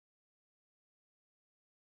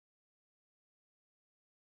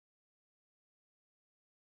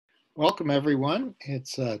Welcome, everyone.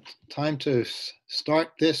 It's time to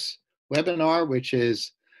start this webinar, which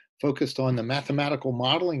is focused on the mathematical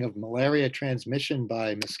modeling of malaria transmission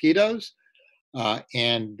by mosquitoes.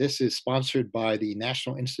 And this is sponsored by the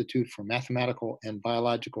National Institute for Mathematical and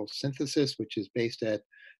Biological Synthesis, which is based at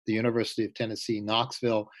the University of Tennessee,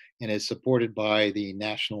 Knoxville, and is supported by the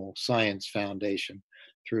National Science Foundation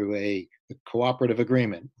through a cooperative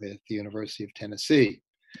agreement with the University of Tennessee.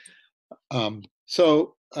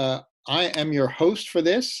 I am your host for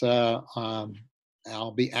this.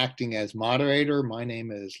 I'll be acting as moderator. My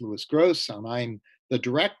name is Louis Gross, and I'm the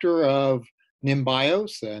director of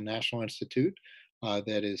NIMBIOS, the National Institute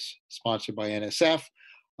that is sponsored by NSF.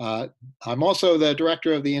 I'm also the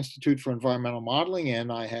director of the Institute for Environmental Modeling,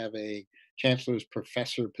 and I have a Chancellor's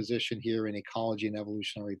Professor position here in Ecology and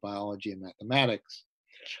Evolutionary Biology and Mathematics.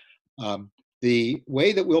 The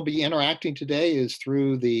way that we'll be interacting today is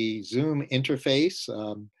through the Zoom interface.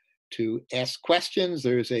 To ask questions,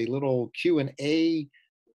 there's a little Q&A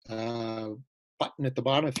button at the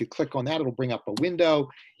bottom. If you click on that, it'll bring up a window.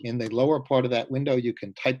 In the lower part of that window, you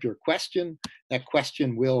can type your question. That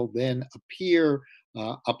question will then appear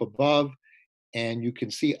up above, and you can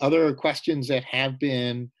see other questions that have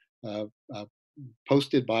been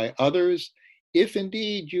posted by others. If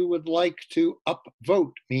indeed you would like to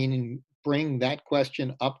upvote, meaning bring that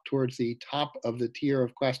question up towards the top of the tier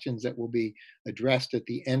of questions that will be addressed at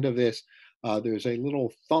the end of this, there's a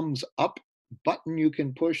little thumbs up button you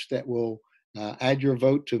can push that will add your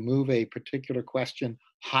vote to move a particular question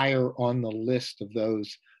higher on the list of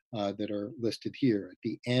those that are listed here. At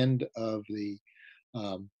the end of the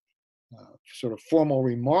sort of formal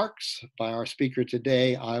remarks by our speaker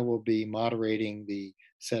today, I will be moderating the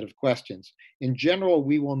set of questions. In general,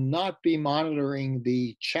 we will not be monitoring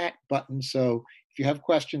the chat button, so if you have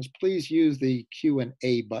questions, please use the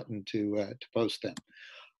Q&A button to post them.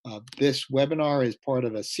 This webinar is part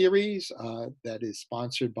of a series that is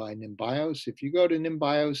sponsored by NIMBIOS. If you go to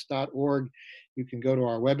nimbios.org, you can go to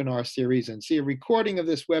our webinar series and see a recording of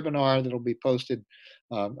this webinar that'll be posted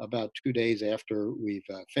about 2 days after we've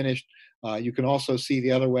finished. You can also see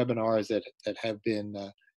the other webinars that have been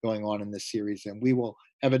going on in this series, and we will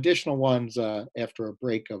have additional ones after a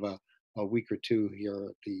break of a week or two here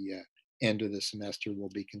at the end of the semester. We'll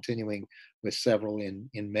be continuing with several in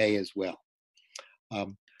May as well.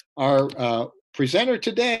 Our presenter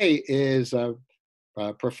today is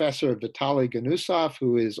Professor Vitaly Ganusov,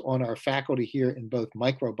 who is on our faculty here in both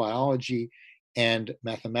microbiology and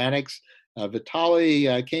mathematics.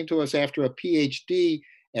 Vitaly came to us after a PhD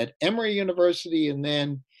at Emory University and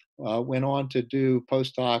then went on to do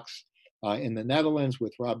postdocs in the Netherlands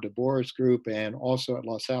with Rob de Boer's group and also at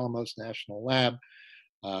Los Alamos National Lab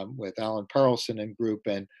with Alan Perelson and group.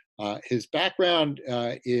 And his background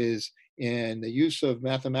is in the use of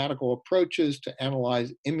mathematical approaches to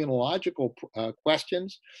analyze immunological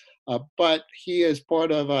questions. But he is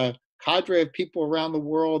part of a cadre of people around the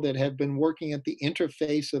world that have been working at the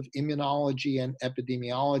interface of immunology and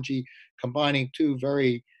epidemiology, combining two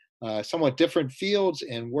very somewhat different fields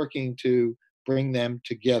and working to bring them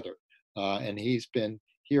together. And he's been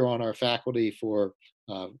here on our faculty for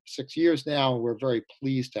 6 years now. We're very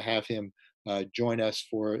pleased to have him join us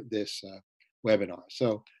for this webinar.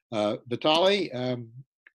 So Vitaly,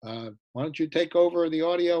 why don't you take over the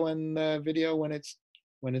audio and video when it's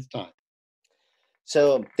time.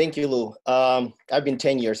 So thank you, Lou. I've been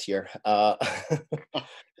 10 years here.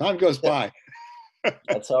 Time goes by.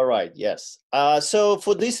 That's all right, yes. So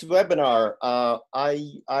for this webinar,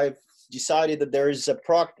 I've decided that there's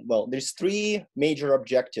there's 3 major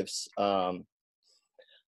objectives.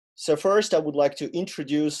 So first, I would like to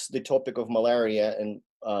introduce the topic of malaria and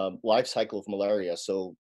life cycle of malaria.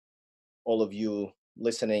 So all of you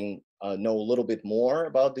listening know a little bit more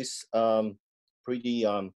about this pretty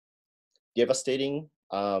devastating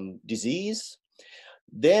disease.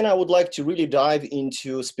 Then I would like to really dive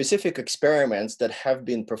into specific experiments that have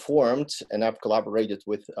been performed, and I've collaborated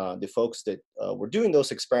with the folks that were doing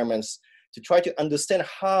those experiments to try to understand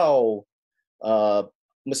how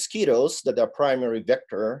mosquitoes that are primary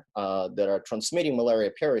vector that are transmitting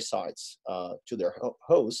malaria parasites to their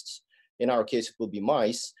hosts, in our case it will be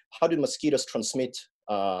mice, how do mosquitoes transmit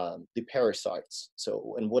the parasites?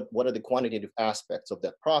 So, and what are the quantitative aspects of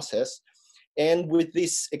that process? And with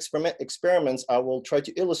these experiments, I will try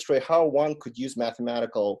to illustrate how one could use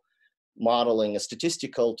mathematical modeling and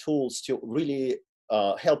statistical tools to really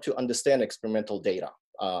help to understand experimental data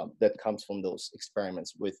that comes from those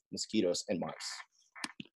experiments with mosquitoes and mice.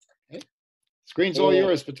 Okay. Screen's all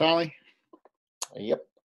yours, Vitaly. Yep.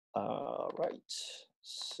 Right.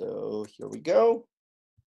 So here we go.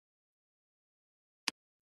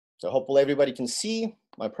 So hopefully everybody can see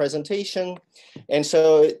my presentation. And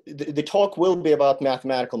so the talk will be about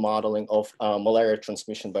mathematical modeling of malaria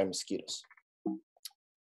transmission by mosquitoes.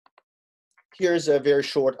 Here's a very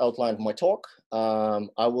short outline of my talk.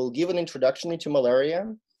 I will give an introduction into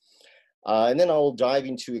malaria, and then I'll dive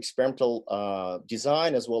into experimental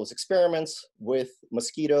design as well as experiments with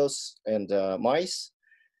mosquitoes and mice,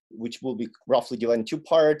 which will be roughly divided in two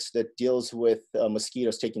parts that deals with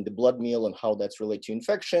mosquitoes taking the blood meal and how that's related to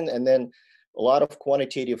infection, and then a lot of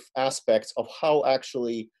quantitative aspects of how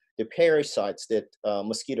actually the parasites that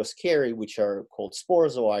mosquitoes carry, which are called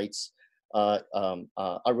sporozoites, are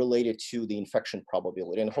related to the infection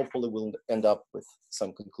probability. And hopefully we'll end up with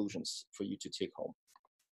some conclusions for you to take home.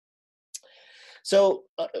 So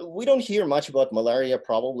we don't hear much about malaria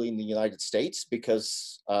probably in the United States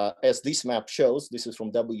because as this map shows, this is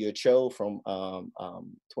from WHO from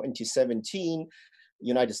 2017,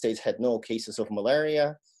 United States had no cases of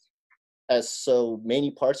malaria, as so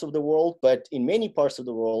many parts of the world, but in many parts of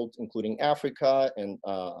the world, including Africa and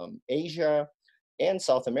Asia and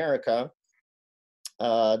South America,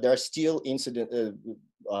 there are still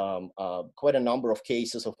quite a number of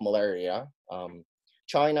cases of malaria.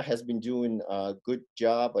 China has been doing a good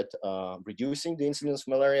job at reducing the incidence of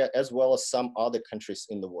malaria, as well as some other countries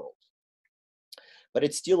in the world. But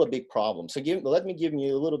it's still a big problem. So let me give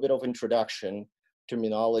you a little bit of introduction,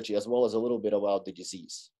 terminology, as well as a little bit about the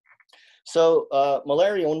disease. So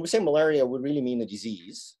malaria, when we say malaria, we really mean a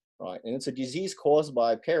disease, right? And it's a disease caused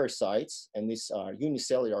by parasites, and these are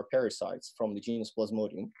unicellular parasites from the genus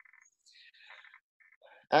Plasmodium.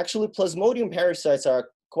 Actually, Plasmodium parasites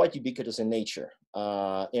are quite ubiquitous in nature.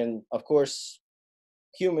 And of course,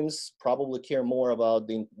 humans probably care more about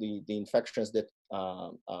the infections that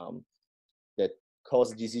that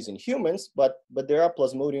cause disease in humans, but there are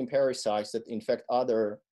Plasmodium parasites that infect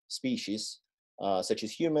other species, such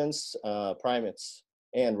as humans, primates,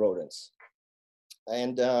 and rodents.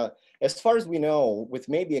 And as far as we know, with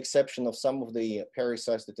maybe exception of some of the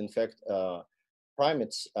parasites that infect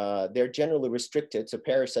primates, they're generally restricted. So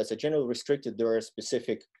parasites are generally restricted to a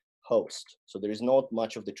specific host. So there is not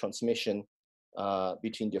much of the transmission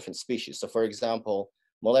between different species. So for example,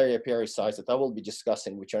 malaria parasites that I will be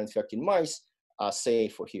discussing, which are infecting mice, are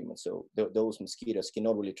safe for humans. So those mosquitoes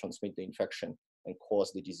cannot really transmit the infection and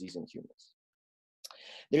cause the disease in humans.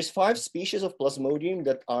 There's 5 species of Plasmodium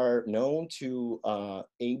that are known to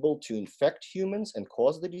able to infect humans and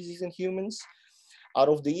cause the disease in humans. Out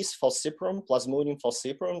of these, falciparum, Plasmodium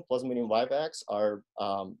falciparum, Plasmodium vivax are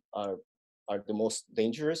the most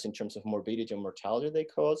dangerous in terms of morbidity and mortality they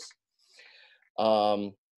cause.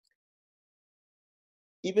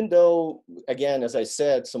 Even though, again, as I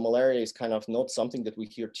said, so malaria is kind of not something that we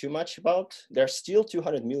hear too much about, there are still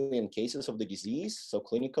 200 million cases of the disease, so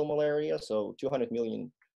clinical malaria, so 200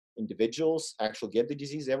 million individuals actually get the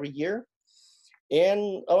disease every year.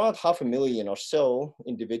 And around 500,000 or so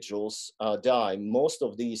individuals die. Most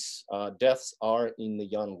of these deaths are in the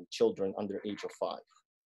young children under the age of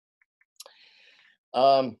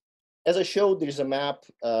 5. As I showed, there's a map,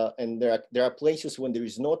 and there are places when there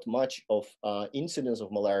is not much of incidence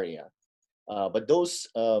of malaria, but those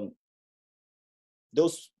kind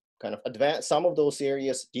of some of those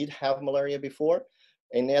areas did have malaria before,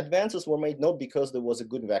 and the advances were made not because there was a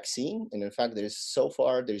good vaccine, and in fact, so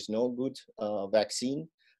far there's no good vaccine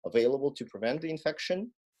available to prevent the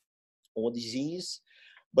infection or disease.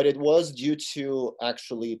 But it was due to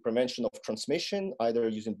actually prevention of transmission, either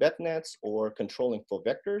using bed nets or controlling for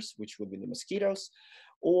vectors, which would be the mosquitoes,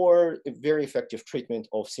 or a very effective treatment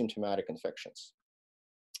of symptomatic infections.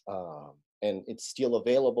 And it's still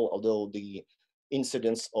available, although the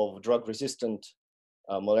incidence of drug-resistant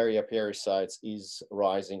malaria parasites is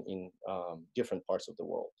rising in different parts of the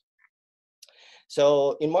world.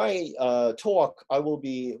 So in my talk,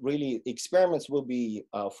 experiments will be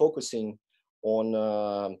focusing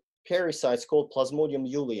on parasites called Plasmodium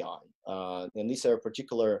yoelii. And these are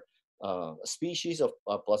particular species of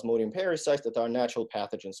Plasmodium parasites that are natural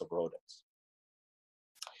pathogens of rodents.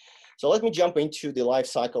 So let me jump into the life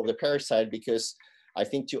cycle of the parasite, because I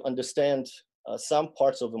think to understand some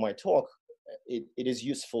parts of my talk, it is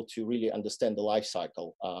useful to really understand the life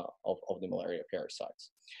cycle of the malaria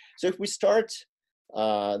parasites. So if we start,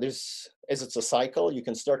 as it's a cycle, you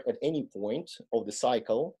can start at any point of the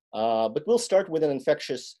cycle, but we'll start with an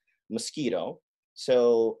infectious mosquito.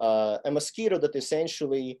 So a mosquito that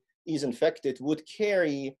essentially is infected would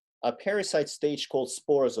carry a parasite stage called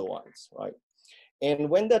sporozoites, right? And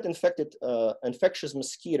when that infectious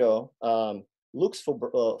mosquito looks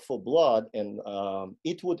for blood, and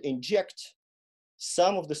it would inject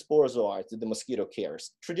some of the sporozoites that the mosquito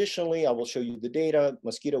carries. Traditionally, I will show you the data,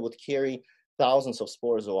 mosquito would carry thousands of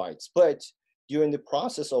sporozoites, but during the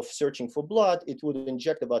process of searching for blood, it would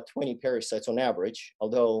inject about 20 parasites on average,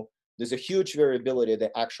 although there's a huge variability in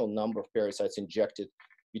the actual number of parasites injected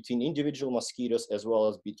between individual mosquitoes as well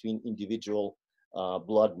as between individual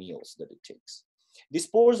blood meals that it takes. These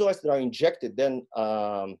sporozoites that are injected then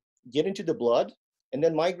get into the blood and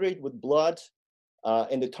then migrate with blood,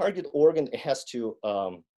 and the target organ it has to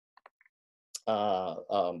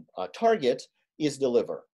target is the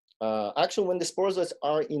liver. Actually, when the sporozoites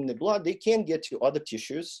are in the blood, they can get to other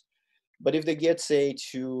tissues, but if they get, say,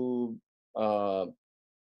 to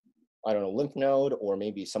I don't know, lymph node or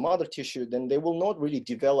maybe some other tissue, then they will not really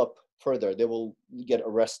develop further. They will get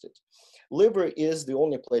arrested. Liver is the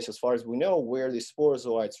only place, as far as we know, where the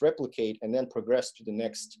sporozoites replicate and then progress to the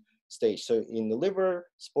next stage. So in the liver,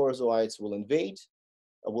 sporozoites will invade,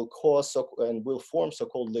 will cause, and will form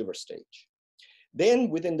so-called liver stage. Then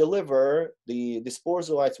within the liver, the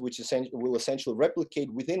sporozoites, which will essentially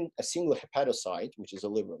replicate within a single hepatocyte, which is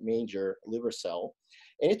a major liver cell,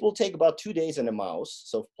 and it will take about 2 days in a mouse,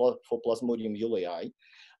 so for Plasmodium yoelii,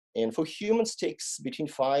 and for humans takes between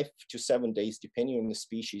 5 to 7 days, depending on the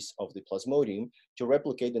species of the Plasmodium, to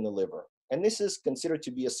replicate in the liver. And this is considered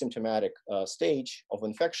to be a symptomatic stage of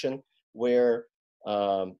infection where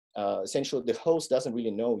essentially the host doesn't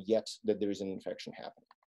really know yet that there is an infection happening.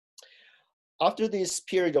 After this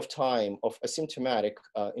period of time of asymptomatic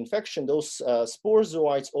infection, those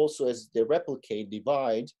sporozoites also, as they replicate,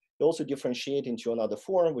 divide, they also differentiate into another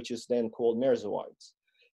form, which is then called merozoites.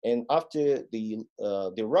 And after the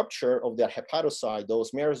rupture of that hepatocyte,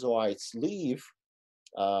 those merozoites leave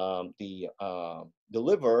the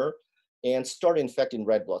liver and start infecting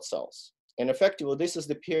red blood cells. And effectively, this is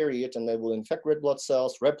the period, and they will infect red blood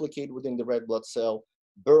cells, replicate within the red blood cell,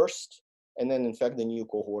 burst, and then infect the new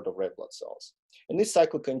cohort of red blood cells. And this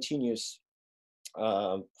cycle continues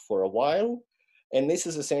for a while. And this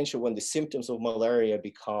is essentially when the symptoms of malaria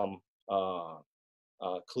become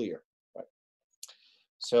clear. Right?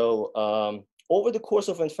 So over the course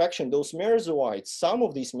of infection, those merozoites, some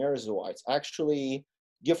of these merozoites actually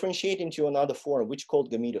differentiate into another form, which is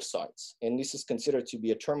called gametocytes. And this is considered to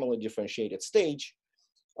be a terminally differentiated stage.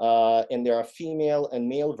 And there are female and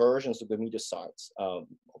male versions of gametocytes,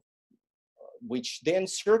 which then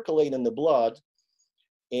circulate in the blood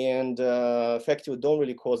and effectively don't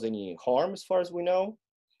really cause any harm as far as we know.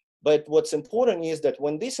 But what's important is that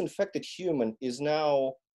when this infected human is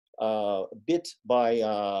now bit by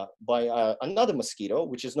another mosquito,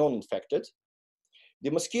 which is non-infected, the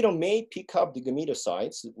mosquito may pick up the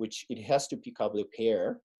gametocytes, which it has to pick up the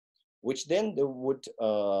pair, which then they would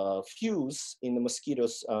fuse in the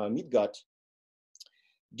mosquito's midgut,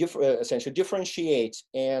 essentially differentiate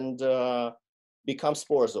and become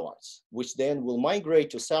sporozoites, which then will migrate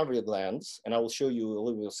to salivary glands. And I will show you a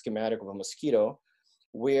little bit of schematic of a mosquito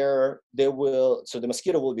where they will, so the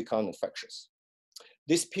mosquito will become infectious.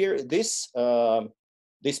 This period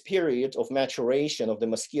of maturation of the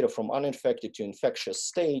mosquito from uninfected to infectious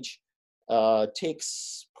stage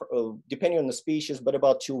takes, depending on the species, but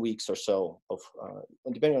about 2 weeks or so,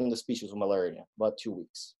 depending on the species of malaria, about 2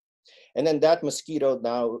 weeks. And then that mosquito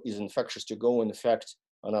now is infectious to go and infect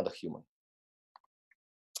another human.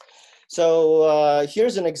 So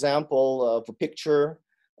here's an example of a picture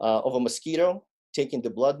of a mosquito taking the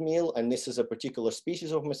blood meal, and this is a particular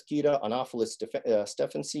species of mosquito, Anopheles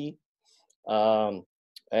stephensi.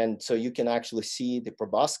 And so you can actually see the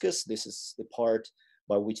proboscis. This is the part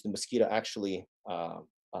by which the mosquito actually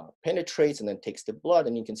penetrates and then takes the blood,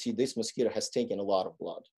 and you can see this mosquito has taken a lot of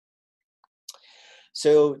blood.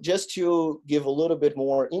 So just to give a little bit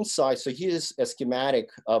more insight, so here's a schematic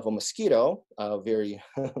of a mosquito, very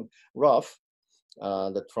rough,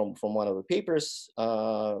 that from one of the papers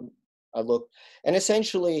I looked. And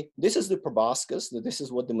essentially, this is the proboscis. This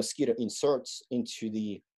is what the mosquito inserts into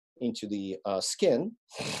the skin.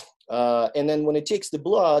 And then when it takes the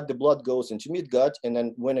blood goes into midgut. And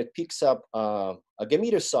then when it picks up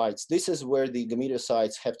gametocytes, this is where the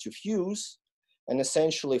gametocytes have to fuse and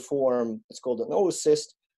essentially form, it's called an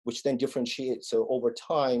oocyst, which then differentiates. So over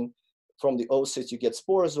time, from the oocyst, you get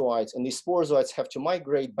sporozoites, and these sporozoites have to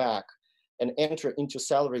migrate back and enter into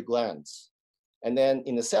salivary glands. And then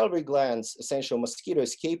in the salivary glands, essentially, a mosquito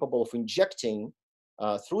is capable of injecting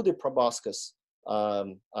through the proboscis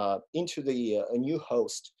into the new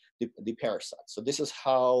host, the parasite. So this is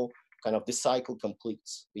how kind of the cycle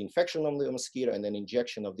completes: the infection of the mosquito and then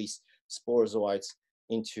injection of these sporozoites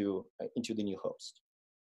into the new host.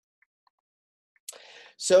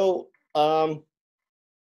 So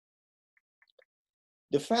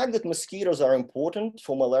The fact that mosquitoes are important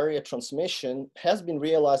for malaria transmission has been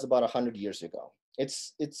realized about 100 years ago.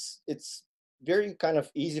 It's very kind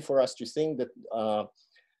of easy for us to think that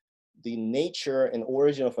the nature and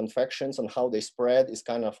origin of infections and how they spread is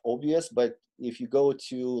kind of obvious, but if you go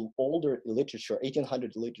to older literature,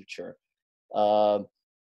 1800 literature,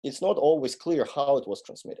 it's not always clear how it was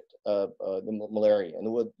transmitted, the malaria,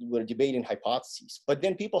 and we're debating hypotheses. But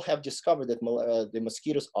then people have discovered that the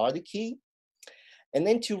mosquitoes are the key. And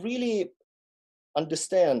then to really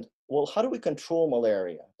understand, well, how do we control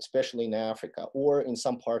malaria, especially in Africa or in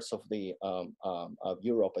some parts of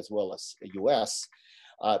Europe as well as the US,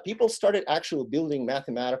 people started actually building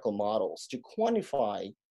mathematical models to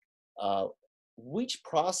quantify which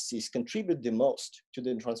processes contribute the most to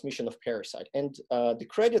the transmission of parasite. And the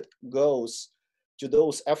credit goes to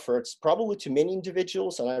those efforts, probably to many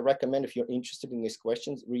individuals. And I recommend, if you're interested in these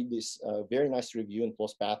questions, read this very nice review in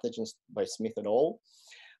PLOS Pathogens by Smith et al.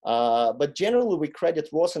 But generally, we credit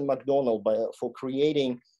Ross and McDonald for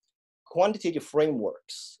creating quantitative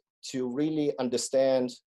frameworks to really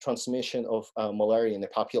understand transmission of malaria in the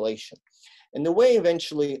population. And the way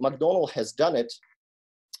eventually McDonald has done it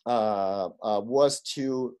was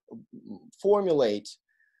to formulate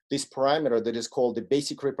this parameter that is called the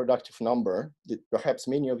basic reproductive number, that perhaps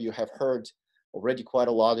many of you have heard already quite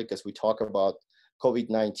a lot because we talk about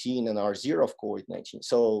COVID-19 and R0 of COVID-19.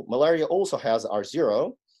 So malaria also has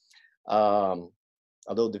R0,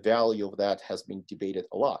 although the value of that has been debated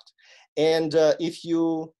a lot. And if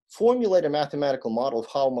you formulate a mathematical model of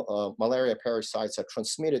how malaria parasites are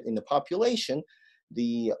transmitted in the population,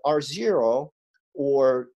 the R0,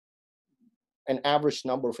 or an average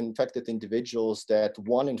number of infected individuals that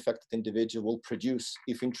one infected individual will produce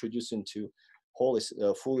if introduced into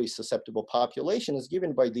fully susceptible population, is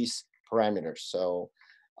given by these parameters. So,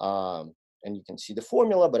 and you can see the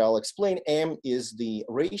formula, but I'll explain. M is the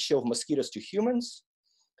ratio of mosquitoes to humans.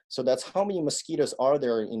 So that's how many mosquitoes are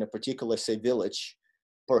there in a particular, say, village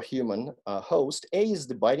per human host. A is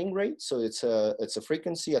the biting rate. So it's a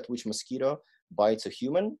frequency at which mosquito bites a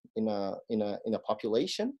human in a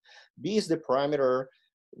population. B is the parameter,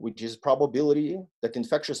 which is probability that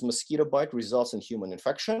infectious mosquito bite results in human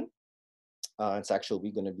infection. It's actually,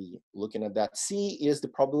 we're going to be looking at that. C is the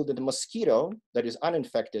probability that the mosquito that is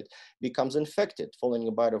uninfected becomes infected following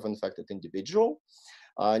a bite of an infected individual.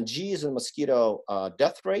 G is the mosquito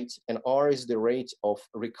death rate, and R is the rate of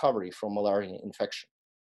recovery from malaria infection.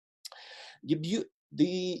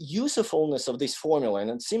 The usefulness of this formula,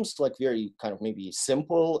 and it seems like very kind of maybe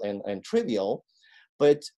simple and trivial,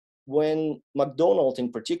 but when McDonald in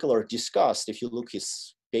particular discussed, if you look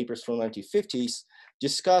his papers from the 1950s,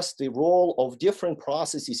 discussed the role of different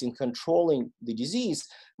processes in controlling the disease,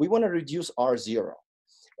 we want to reduce R0.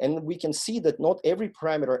 And we can see that not every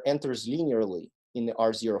parameter enters linearly in the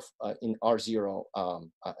R0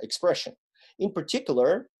 expression. In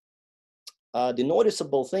particular, the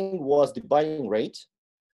noticeable thing was the biting rate,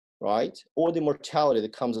 right? Or the mortality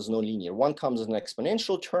that comes as nonlinear. One comes as an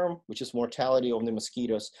exponential term, which is mortality of the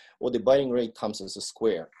mosquitoes, or the biting rate comes as a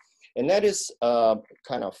square. And that is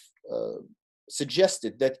kind of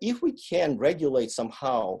suggested that if we can regulate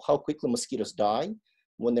somehow how quickly mosquitoes die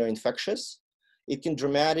when they're infectious, it can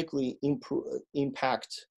dramatically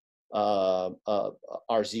impact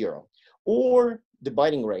R0. Or the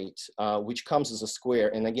biting rate, which comes as a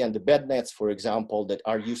square. And again, the bed nets, for example, that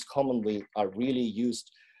are used commonly are really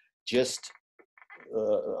used just,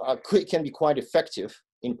 can be quite effective,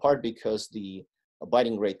 in part because the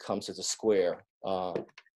biting rate comes as a square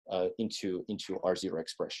into R0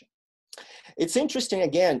 expression. It's interesting,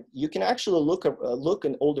 again, you can actually look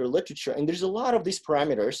in older literature, and there's a lot of these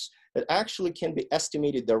parameters that actually can be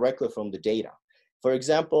estimated directly from the data. For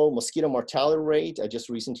example, mosquito mortality rate, I just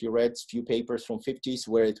recently read a few papers from 50s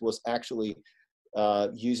where it was actually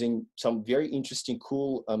using some very interesting,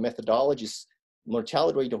 cool methodologies.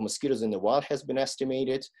 Mortality rate of mosquitoes in the wild has been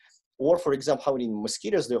estimated, or for example, how many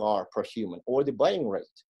mosquitoes there are per human, or the biting rate.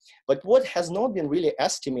 But what has not been really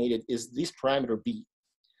estimated is this parameter B.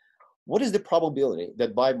 What is the probability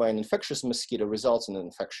that bite by an infectious mosquito results in an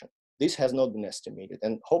infection? This has not been estimated.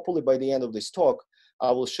 And hopefully by the end of this talk, I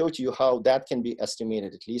will show to you how that can be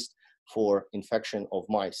estimated, at least for infection of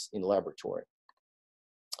mice in laboratory.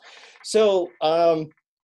 So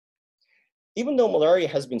even though malaria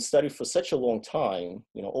has been studied for such a long time,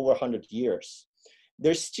 over 100 years,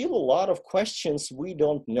 there's still a lot of questions we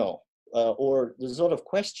don't know, or there's a lot of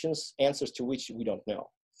questions, answers to which we don't know.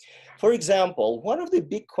 For example, one of the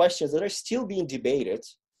big questions that are still being debated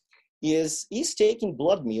is taking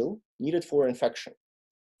blood meal needed for infection?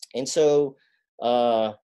 And so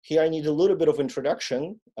here I need a little bit of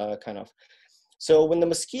introduction, So when the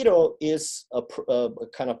mosquito is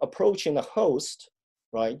kind of approaching a host,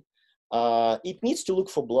 right, it needs to look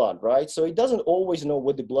for blood, right? So it doesn't always know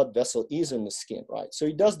what the blood vessel is in the skin, right? So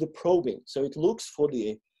it does the probing. So it looks for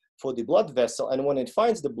the blood vessel, and when it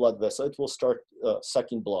finds the blood vessel, it will start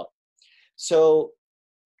sucking blood. So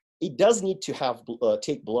it does need to have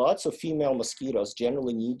take blood. So female mosquitoes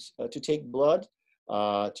generally need to take blood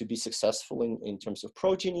to be successful in terms of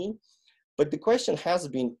progeny. But the question has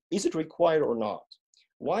been, is it required or not?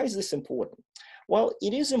 Why is this important? Well,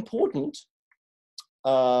 it is important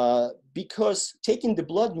because taking the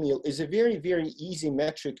blood meal is a very, very easy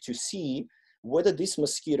metric to see whether this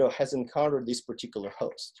mosquito has encountered this particular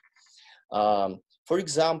host. For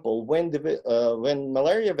example, when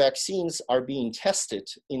malaria vaccines are being tested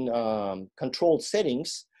in controlled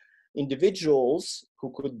settings, individuals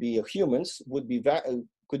who could be humans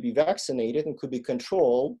could be vaccinated and could be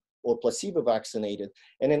controlled or placebo vaccinated.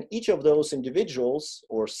 And then each of those individuals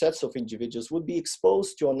or sets of individuals would be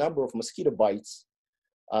exposed to a number of mosquito bites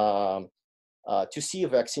to see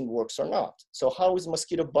if vaccine works or not. So how is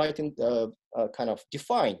mosquito biting kind of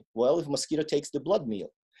defined? Well, if mosquito takes the blood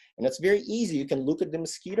meal. And it's very easy. You can look at the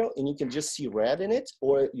mosquito and you can just see red in it,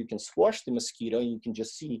 or you can squash the mosquito and you can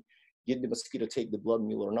just see, did the mosquito take the blood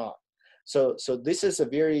meal or not? So this is a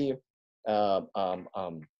very,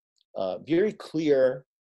 very clear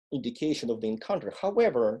indication of the encounter.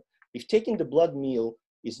 However, if taking the blood meal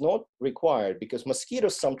is not required, because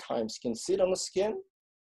mosquitoes sometimes can sit on the skin,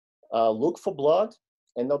 look for blood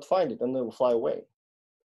and not find it, and they will fly away.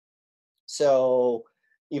 So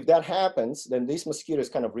if that happens, then this mosquito is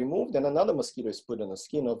kind of removed and another mosquito is put on the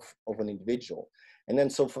skin of an individual. And then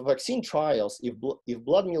so for vaccine trials, if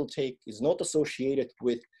blood meal take is not associated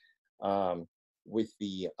with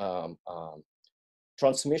the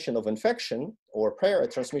transmission of infection or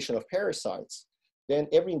transmission of parasites, then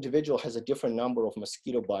every individual has a different number of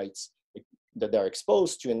mosquito bites that they're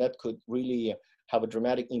exposed to, and that could really have a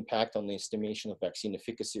dramatic impact on the estimation of vaccine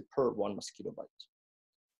efficacy per one mosquito bite.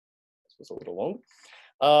 This was a little long.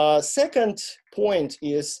 Second point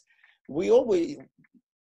is,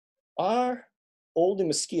 are all the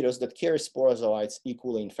mosquitoes that carry sporozoites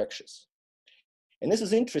equally infectious? And this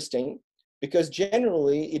is interesting because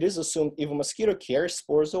generally it is assumed if a mosquito carries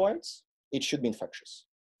sporozoites, it should be infectious.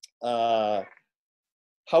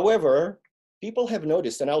 However, people have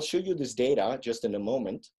noticed, and I'll show you this data just in a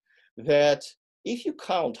moment, that if you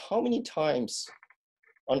count how many times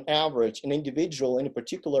on average an individual in a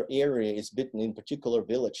particular area is bitten, in a particular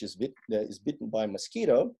village is bitten by a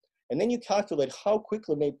mosquito, and then you calculate how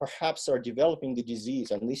quickly they perhaps are developing the disease,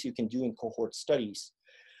 and this you can do in cohort studies,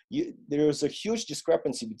 there's a huge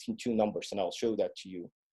discrepancy between two numbers, and I'll show that to you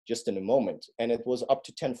just in a moment. And it was up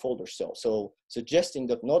to 10-fold or so. So suggesting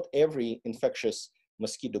that not every infectious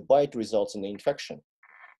mosquito bite results in the infection.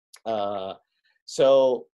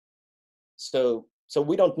 So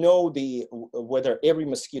we don't know whether every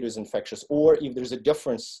mosquito is infectious or if there's a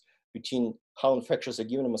difference between how infectious a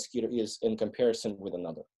given mosquito is in comparison with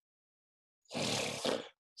another.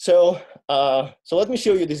 So let me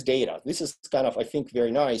show you this data. This is kind of, I think,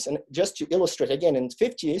 very nice. And just to illustrate, again, in the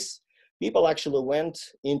 50s, people actually went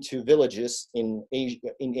into villages in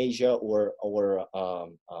Asia or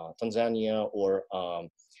Tanzania or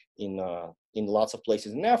in lots of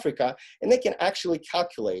places in Africa, and they can actually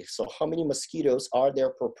calculate, so how many mosquitoes are there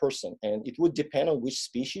per person? And it would depend on which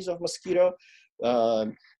species of mosquito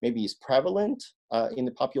maybe is prevalent in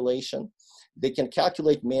the population. They can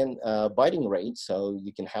calculate biting rate, so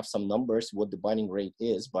you can have some numbers what the biting rate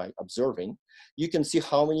is by observing. You can see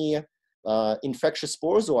how many infectious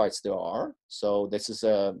sporozoites there are. So this is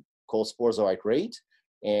called sporozoite rate,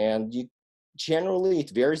 and generally it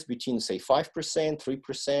varies between, say, 5%,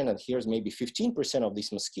 3%, and here's maybe 15% of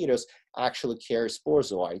these mosquitoes actually carry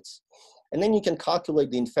sporozoites. And then you can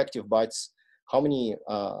calculate the infective bites, how many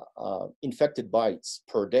infected bites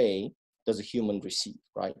per day does a human receive,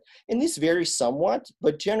 right? And this varies somewhat,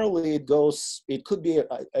 but generally it could be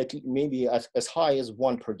maybe as high as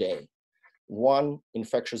 1 per day, 1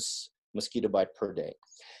 infectious mosquito bite per day.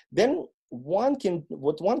 Then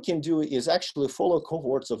what one can do is actually follow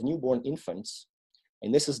cohorts of newborn infants,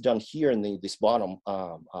 and this is done here in this bottom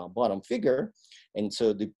figure. And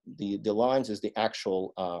so the lines is the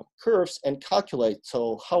actual curves, and calculate,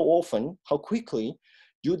 so how often, how quickly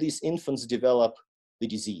do these infants develop the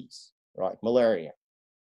disease, right, malaria.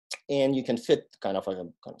 And you can fit kind of a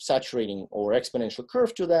saturating or exponential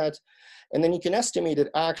curve to that. And then you can estimate that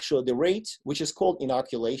actually the rate, which is called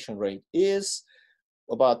inoculation rate, is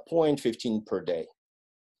about 0.15 per day.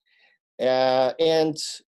 And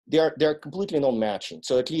they're completely non-matching.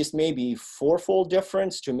 So at least maybe 4-fold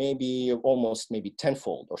difference to maybe almost maybe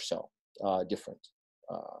 10-fold or so different,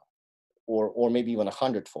 or maybe even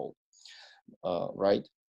 100-fold, right?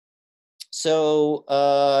 So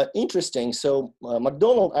interesting. So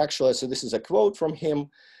MacDonald actually, so this is a quote from him.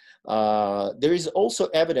 There is also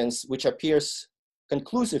evidence which appears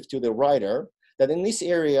conclusive to the writer that in this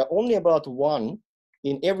area, only about 1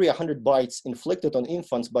 in every 100 bites inflicted on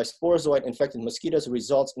infants by sporozoite infected mosquitoes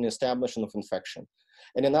results in establishment of infection.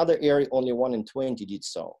 And in another area, only 1 in 20 did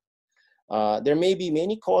so. There may be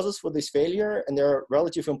many causes for this failure, and their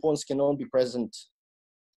relative importance cannot be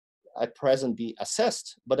at present be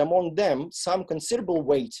assessed, but among them, some considerable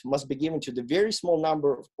weight must be given to the very small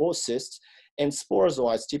number of oocysts and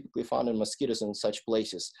sporozoites typically found in mosquitoes in such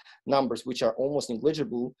places, numbers which are almost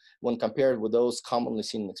negligible when compared with those commonly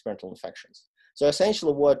seen in experimental infections. So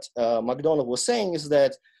essentially what MacDonald was saying is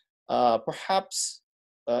that perhaps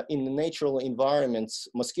in the natural environments,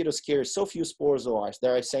 mosquitoes carry so few sporozoites,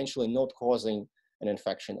 they're essentially not causing an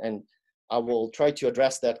infection. And I will try to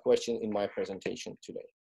address that question in my presentation today.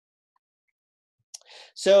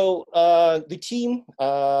 So the team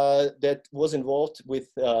that was involved with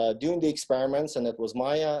doing the experiments, and that was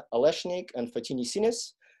Maya Aleshnik and Fatini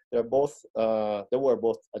Sinis. They were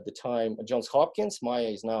both at the time at Johns Hopkins. Maya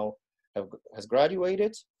is now has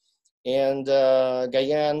graduated, and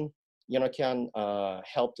Gayan Yanokian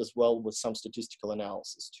helped as well with some statistical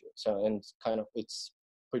analysis too. So, and kind of it's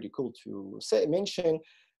pretty cool to mention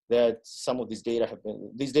that some of these data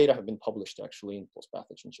have been published actually in PLOS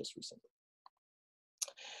Pathogen just recently.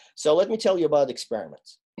 So let me tell you about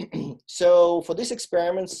experiments. So for these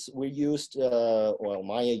experiments, we used, well,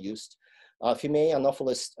 Maya used female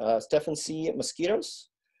Anopheles stephensi mosquitoes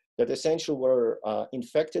that essentially were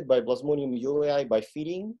infected by Plasmodium yoelii by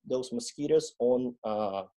feeding those mosquitoes on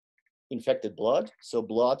infected blood. So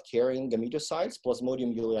blood carrying gametocytes,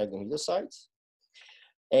 Plasmodium yoelii gametocytes.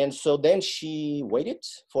 And so then she waited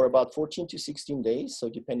for about 14 to 16 days. So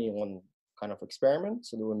depending on kind of experiment.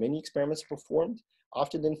 So there were many experiments performed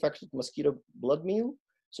after the infected mosquito blood meal.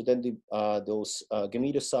 So then those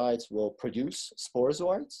gametocytes will produce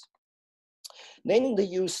sporozoites. Then they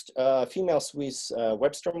used female Swiss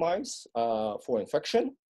Webster mice for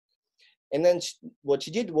infection. And then what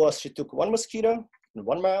she did was she took 1 mosquito and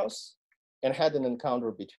 1 mouse and had an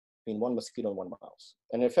encounter between 1 mosquito and 1 mouse.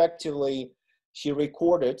 And effectively, she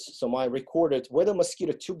recorded, so Maya recorded whether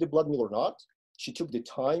mosquito took the blood meal or not. She took the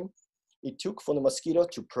time it took for the mosquito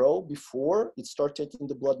to probe before it started taking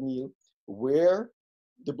the blood meal, where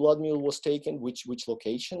the blood meal was taken, which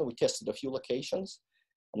location. We tested a few locations.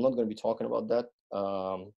 I'm not going to be talking about that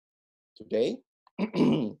today.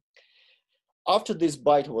 After this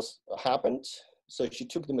bite happened, so she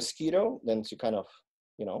took the mosquito, then she kind of,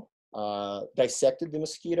 dissected the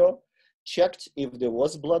mosquito, checked if there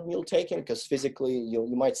was blood meal taken, because physically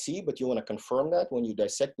you might see, but you want to confirm that when you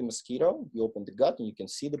dissect the mosquito, you open the gut and you can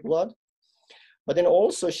see the blood. But then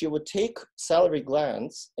also she would take salivary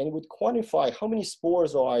glands and would quantify how many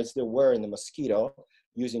sporozoites there were in the mosquito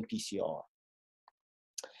using PCR.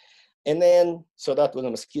 And then, so that was the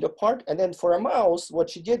mosquito part. And then for a mouse, what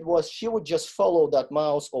she did was she would just follow that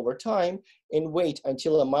mouse over time and wait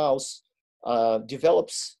until a mouse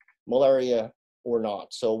develops malaria or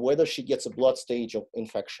not. So whether she gets a blood stage of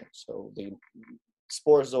infection. So the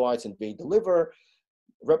sporozoites invade the liver,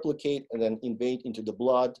 replicate, and then invade into the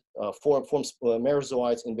blood, form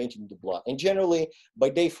merozoites, invade into the blood. And generally, by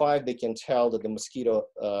day 5, they can tell that the mosquito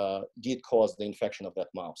did cause the infection of that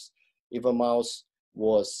mouse. If a mouse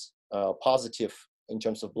was positive in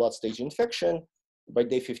terms of blood stage infection, by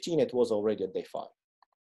day 15, it was already at day 5.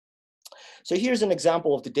 So here's an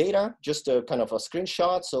example of the data, just a kind of a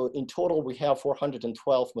screenshot. So in total, we have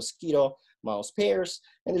 412 mosquito mouse pairs,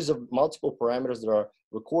 and there's multiple parameters that are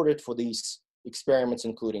recorded for these experiments,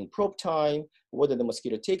 including probe time, whether the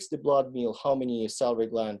mosquito takes the blood meal, how many salivary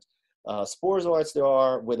gland sporozoites there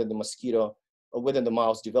are, whether the mosquito, or whether the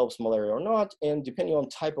mouse develops malaria or not, and depending on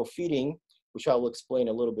type of feeding, which I will explain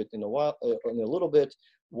a little bit in a little bit,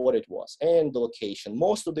 what it was, and the location.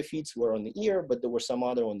 Most of the feeds were on the ear, but there were some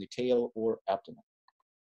other on the tail or abdomen.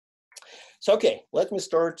 So, okay, let me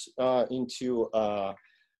start into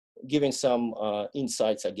giving some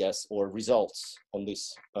insights, I guess, or results on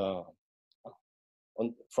this,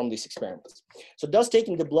 from these experiments. So does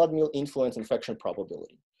taking the blood meal influence infection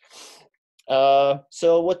probability?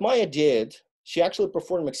 So what Maya did, she actually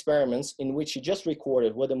performed experiments in which she just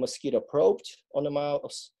recorded whether mosquito probed on the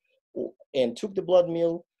mouse and took the blood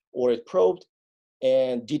meal, or it probed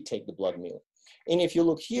and did take the blood meal. And if you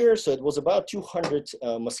look here, so it was about 200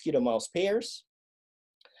 mosquito mouse pairs.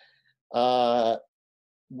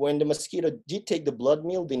 when the mosquito did take the blood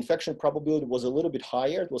meal, the infection probability was a little bit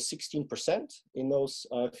higher. It was 16% in those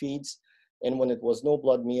feeds. And when it was no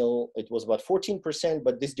blood meal, it was about 14%,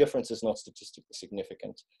 but this difference is not statistically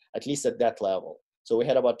significant, at least at that level. So we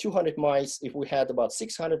had about 200 mice. If we had about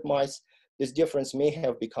 600 mice, this difference may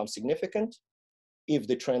have become significant if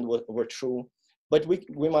the trend were true. But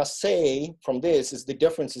we must say from this is the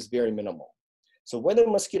difference is very minimal. So whether the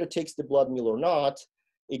mosquito takes the blood meal or not,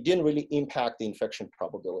 it didn't really impact the infection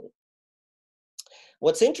probability.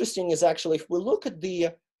 What's interesting is actually, if we look at the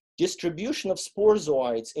distribution of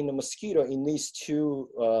sporozoites in the mosquito in these two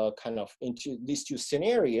into these two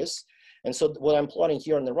scenarios, and so what I'm plotting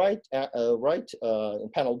here on the right, in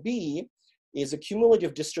panel B, is a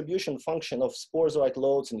cumulative distribution function of sporozoite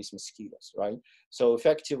loads in these mosquitoes, right? So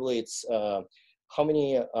effectively, it's how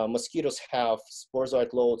many mosquitoes have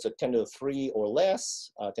sporozoite loads at 10 to the 3 or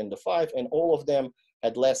less, 10 to the 5, and all of them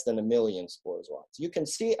had less than 1 million sporozoites. You can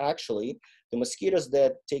see actually the mosquitoes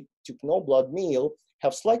that took no blood meal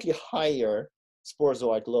have slightly higher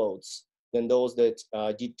sporozoite loads than those that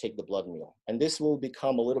did take the blood meal. And this will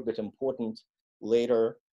become a little bit important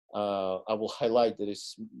later. I will highlight that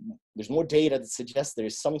there's more data that suggests there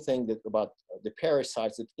is something about the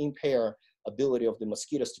parasites that impair ability of the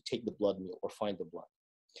mosquitoes to take the blood meal or find the blood.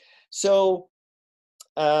 So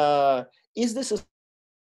is this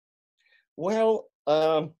well,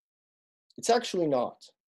 it's actually not.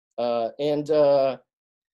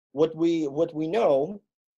 What we know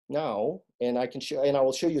now, and I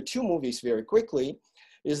will show you 2 movies very quickly,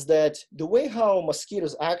 is that the way how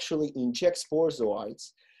mosquitoes actually inject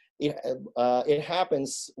sporozoites, it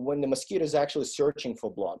happens when the mosquito is actually searching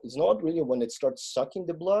for blood. It's not really when it starts sucking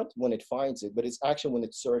the blood, when it finds it, but it's actually when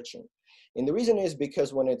it's searching. And the reason is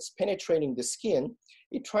because when it's penetrating the skin,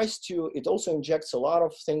 it also injects a lot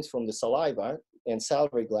of things from the saliva and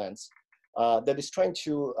salivary glands that is trying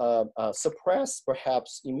to suppress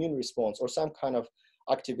perhaps immune response or some kind of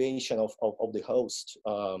activation of the host,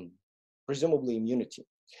 presumably immunity.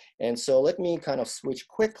 And so let me kind of switch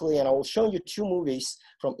quickly, and I will show you 2 movies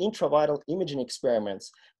from intravital imaging experiments,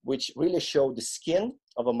 which really show the skin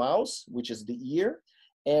of a mouse, which is the ear,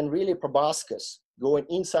 and really proboscis going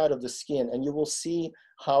inside of the skin. And you will see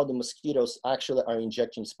how the mosquitoes actually are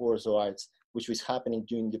injecting sporozoites, which was happening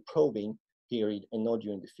during the probing period and not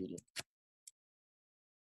during the feeding.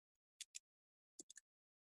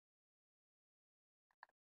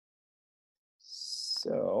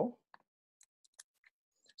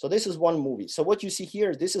 So this is one movie. So what you see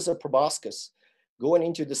here, this is a proboscis going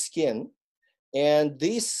into the skin. And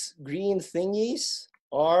these green thingies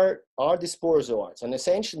are the sporozoites. And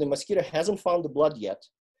essentially the mosquito hasn't found the blood yet.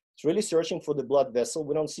 It's really searching for the blood vessel.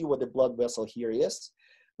 We don't see what the blood vessel here is,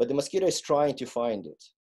 but the mosquito is trying to find it,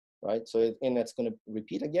 right? So, and that's gonna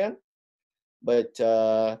repeat again. But,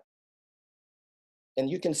 and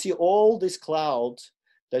you can see all this cloud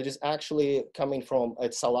that is actually coming from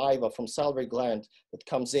saliva, from salivary gland that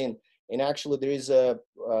comes in. And actually there is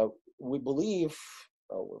we believe,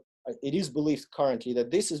 it is believed currently that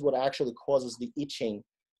this is what actually causes the itching.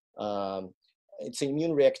 It's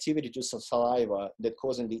immune reactivity to saliva that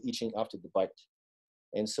causing the itching after the bite.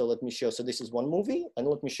 And so let me show, so this is one movie, and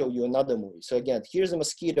let me show you another movie. So again, here's a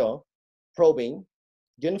mosquito probing,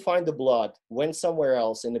 didn't find the blood, went somewhere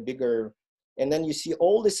else in a bigger, and then you see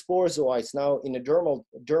all the sporozoites now in a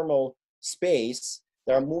dermal space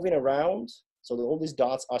that are moving around. So all these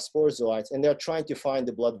dots are sporozoites, and they're trying to find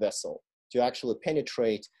the blood vessel to actually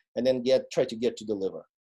penetrate and then try to get to the liver.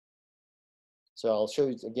 So I'll show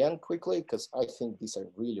you it again quickly because I think these are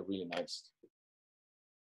really, really nice.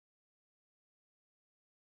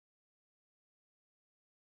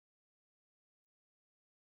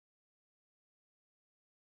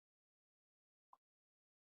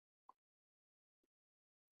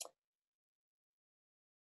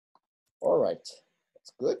 All right,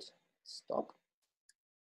 that's good. Stop.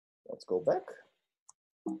 Let's go back.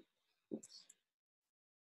 Oops.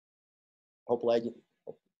 Hopefully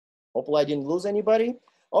I didn't lose anybody.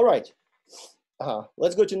 All right,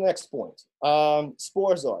 let's go to the next point.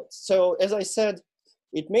 Sporozoites. So as I said,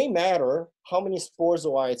 it may matter how many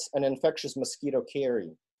sporozoites an infectious mosquito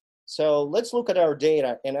carry. So let's look at our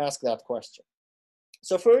data and ask that question.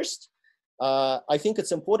 So first, I think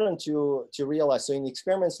it's important to realize, so in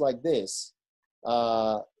experiments like this,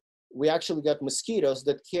 we actually got mosquitoes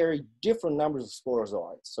that carry different numbers of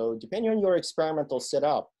sporozoites. So depending on your experimental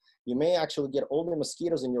setup, you may actually get all the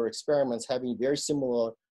mosquitoes in your experiments having very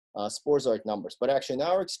similar sporozoite numbers. But actually in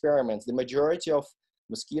our experiments, the majority of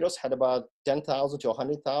mosquitoes had about 10,000 to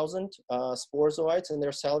 100,000 sporozoites in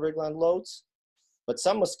their salivary gland loads. But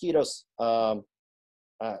some mosquitoes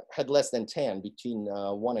had less than 10, between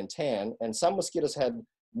 1 and 10, and some mosquitoes had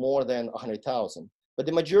more than 100,000. But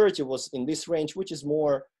the majority was in this range, which is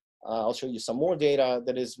more, I'll show you some more data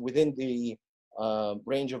that is within the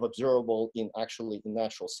range of observable in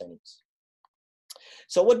natural settings.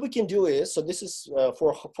 So what we can do is, so this is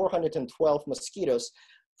for 412 mosquitoes.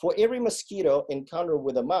 For every mosquito encountered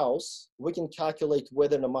with a mouse, we can calculate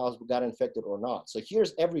whether the mouse got infected or not. So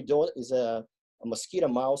here's every dot is a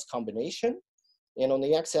mosquito-mouse combination. And on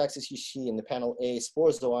the x-axis, you see in the panel A,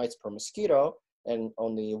 sporozoites per mosquito, and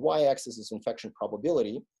on the y-axis is infection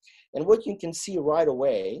probability. And what you can see right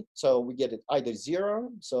away, so we get it either 0,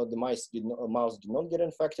 so the mouse did not get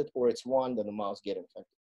infected, or it's 1, then the mouse get infected.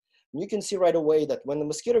 And you can see right away that when the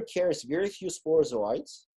mosquito carries very few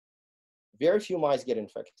sporozoites, very few mice get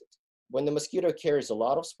infected. When the mosquito carries a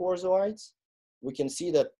lot of sporozoites, we can see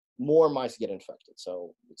that more mice get infected.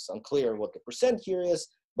 So it's unclear what the percent here is,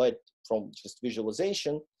 but from just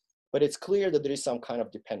visualization, but it's clear that there is some kind of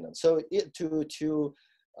dependence. So to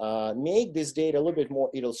make this data a little bit more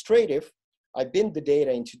illustrative, I binned the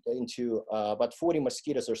data into about 40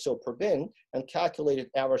 mosquitoes or so per bin and calculated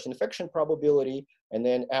average infection probability and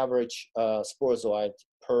then average sporozoite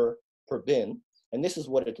per bin. And this is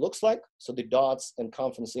what it looks like. So the dots and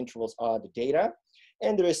confidence intervals are the data.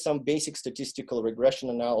 And there is some basic statistical regression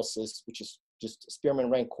analysis, which is just Spearman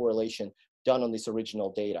rank correlation done on this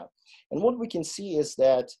original data. And what we can see is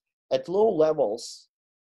that at low levels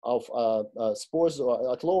of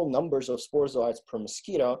at low numbers of sporozoites per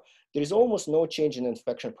mosquito, there is almost no change in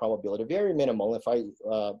infection probability, very minimal. If I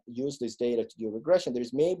use this data to do regression,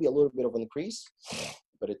 there's maybe a little bit of an increase,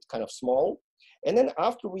 but it's kind of small. And then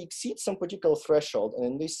after we exceed some particular threshold, and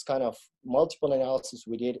in this kind of multiple analysis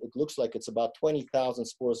we did, it looks like it's about 20,000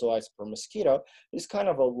 sporozoites per mosquito. There's kind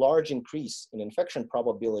of a large increase in infection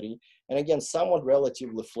probability, and again, somewhat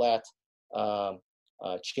relatively flat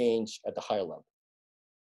change at the higher level.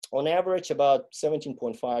 On average, about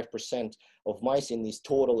 17.5% of mice in this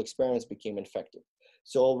total experiments became infected.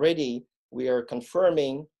 So already we are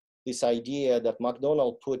confirming this idea that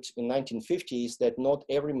MacDonald put in 1950s that not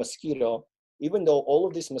every mosquito, even though all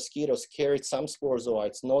of these mosquitoes carried some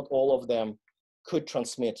sporozoites, not all of them could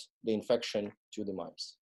transmit the infection to the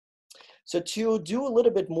mice. So to do a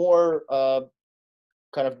little bit more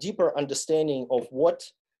kind of deeper understanding of what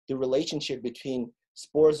the relationship between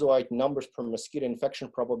sporozoite numbers per mosquito infection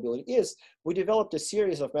probability is, we developed a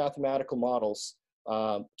series of mathematical models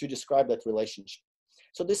to describe that relationship.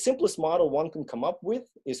 So the simplest model one can come up with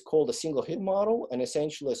is called a single hit model, and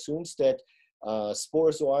essentially assumes that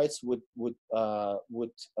sporozoites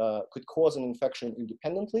could cause an infection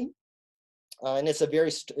independently. And it's a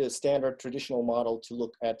very standard traditional model to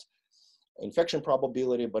look at infection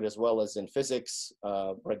probability, but as well as in physics,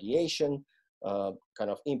 radiation,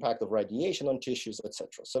 kind of impact of radiation on tissues,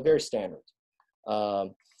 etc. So very standard.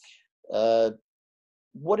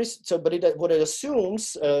 What it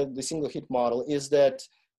assumes, the single hit model, is that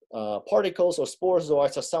particles or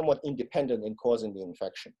sporozoites are somewhat independent in causing the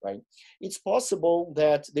infection, right? It's possible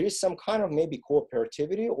that there is some kind of maybe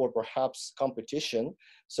cooperativity or perhaps competition.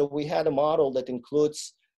 So we had a model that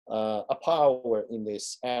includes a power in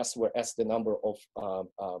this S, where S the number of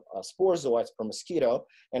sporozoites per mosquito,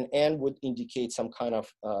 and N would indicate some kind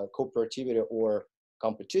of cooperativity or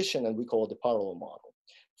competition, and we call it the parallel model.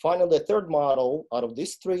 Finally, the third model out of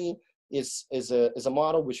these three is a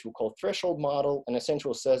model which we call threshold model, and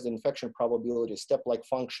essentially says the infection probability is step-like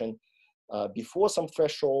function. Before some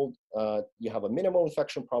threshold, you have a minimal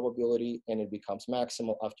infection probability, and it becomes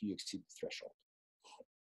maximal after you exceed the threshold.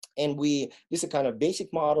 And these are kind of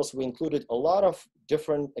basic models. We included a lot of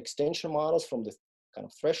different extension models from the kind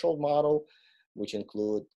of threshold model, which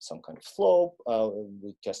include some kind of slope.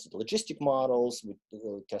 We tested logistic models. We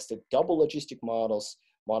tested double logistic models,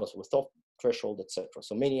 models with threshold, etc.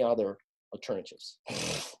 So many other alternatives.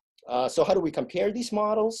 So how do we compare these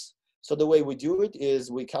models? So the way we do it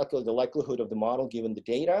is we calculate the likelihood of the model given the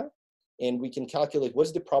data, and we can calculate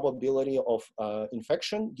what's the probability of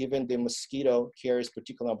infection given the mosquito carries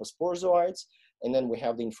particular number of sporozoites, and then we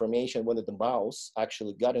have the information whether the mouse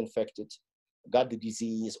actually got infected, got the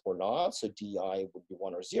disease or not. So DI would be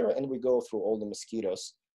 1 or 0, and we go through all the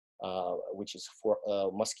mosquitoes, which is for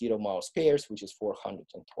mosquito mouse pairs, which is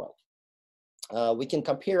 412. We can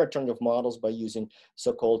compare alternative models by using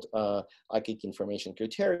so-called Akaike information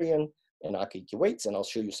criterion and Akaike weights, and I'll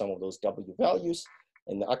show you some of those W values.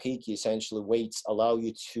 And the Akaike essentially weights allow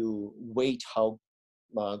you to weight how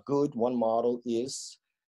good one model is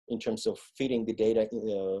in terms of fitting the data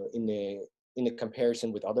in the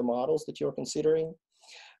comparison with other models that you're considering.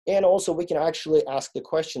 And also we can actually ask the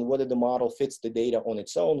question whether the model fits the data on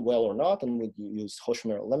its own well or not. And we use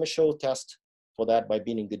Hosmer-Lemeshow test for that by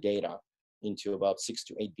binning the data into about 6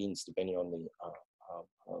 to 8 bins, depending on the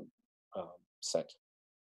set.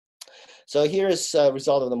 So here is a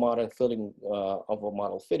result of the model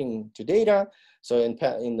fitting to data. So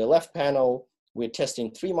in the left panel, we're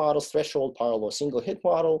testing 3 models: threshold, parallel, single hit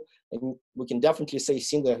model. And we can definitely say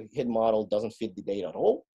single hit model doesn't fit the data at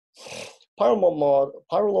all.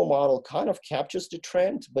 Parallel model kind of captures the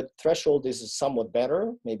trend, but threshold is somewhat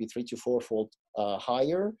better, maybe 3 to 4-fold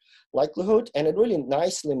higher likelihood. And it really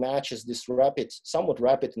nicely matches this somewhat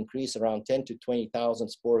rapid increase around 10 to 20,000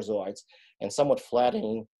 sporozoites and somewhat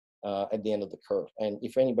flattening at the end of the curve. And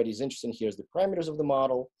if anybody's interested, here's the parameters of the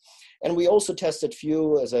model. And we also tested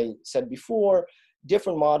few, as I said before,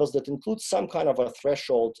 different models that include some kind of a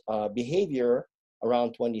threshold behavior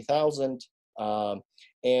around 20,000.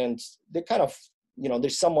 And they kind of,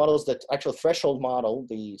 there's some models that actual threshold model,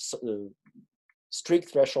 the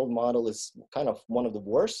strict threshold model is kind of one of the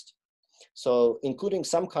worst. So including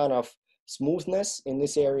some kind of smoothness in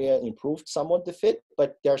this area improved somewhat the fit,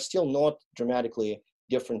 but they're still not dramatically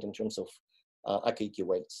different in terms of AKQ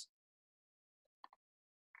weights.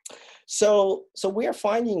 So we are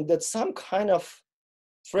finding that some kind of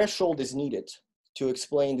threshold is needed to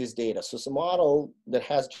explain this data. So it's a model that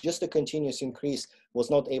has just a continuous increase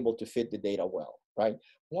was not able to fit the data well, right?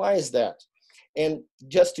 Why is that? And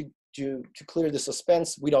just to clear the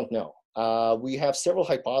suspense, we don't know. We have several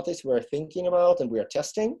hypotheses we're thinking about and we are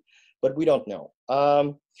testing, but we don't know.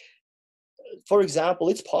 For example,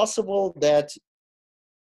 it's possible that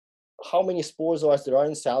how many sporozoites there are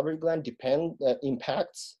in salivary gland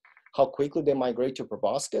impacts how quickly they migrate to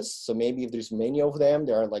proboscis. So maybe if there's many of them,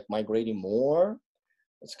 they are like migrating more.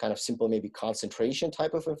 It's kind of simple, maybe concentration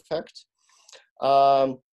type of effect.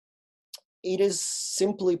 It is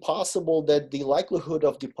simply possible that the likelihood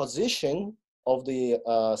of deposition of the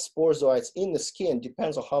sporozoites in the skin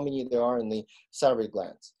depends on how many there are in the salivary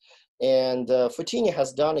glands. And Fontini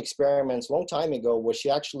has done experiments a long time ago where she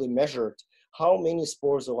actually measured how many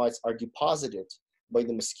sporozoites are deposited by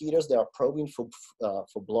the mosquitoes that are probing for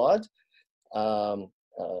blood.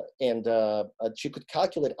 She could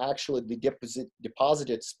calculate actually the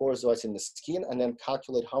deposited sporozoites in the skin and then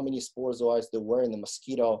calculate how many sporozoites there were in the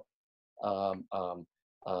mosquito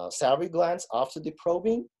salivary glands after the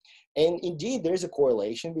probing. And indeed, there is a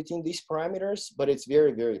correlation between these parameters, but it's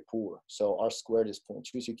very, very poor. So R squared is 0.2.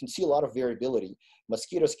 So you can see a lot of variability.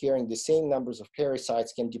 Mosquitoes carrying the same numbers of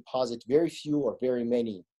parasites can deposit very few or very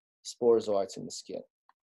many sporozoites in the skin.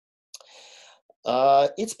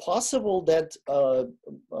 It's possible that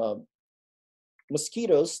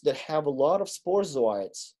mosquitoes that have a lot of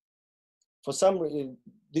sporozoites, for some reason,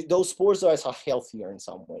 those sporozoites are healthier in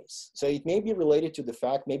some ways. So it may be related to the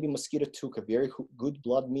fact maybe mosquito took a very good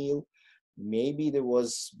blood meal. Maybe there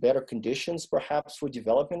was better conditions perhaps for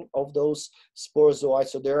development of those sporozoites.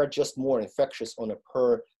 So they are just more infectious on a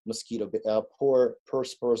per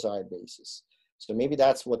sporozoite basis. So maybe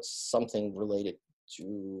that's what's something related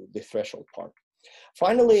to the threshold part.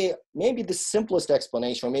 Finally, maybe the simplest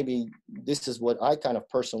explanation, or maybe this is what I kind of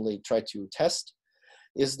personally try to test,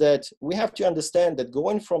 is that we have to understand that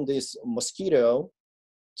going from this mosquito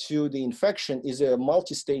to the infection is a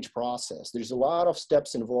multi-stage process. There's a lot of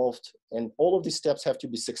steps involved, and all of these steps have to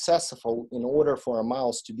be successful in order for a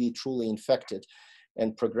mouse to be truly infected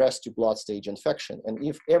and progress to blood stage infection. And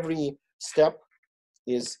if every step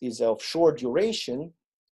is of short duration,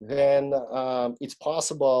 then it's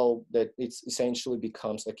possible that it essentially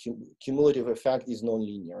becomes a cumulative effect is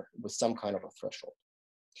nonlinear with some kind of a threshold.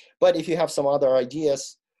 But if you have some other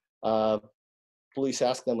ideas, please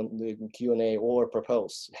ask them in the Q&A or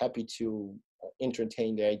propose. Happy to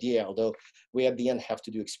entertain the idea, although we at the end have to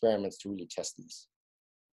do experiments to really test these.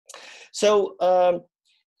 So,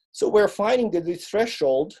 so we're finding that the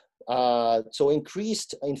threshold, so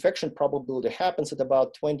increased infection probability happens at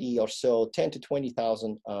about 20 or so, 10 to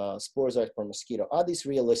 20,000 sporozoites per mosquito. Are these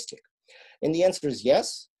realistic? And the answer is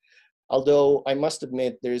yes. Although I must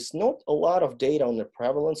admit, there is not a lot of data on the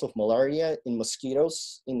prevalence of malaria in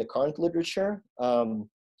mosquitoes in the current literature.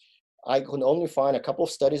 I can only find a couple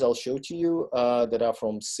of studies I'll show to you that are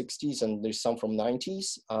from 60s and there's some from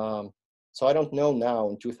 90s. So I don't know now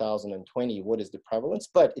in 2020 what is the prevalence,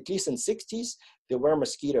 but at least in 60s, there were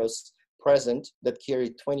mosquitoes present that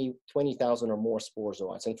carried 20,000 or more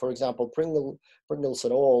sporozoites. And for example, Pringles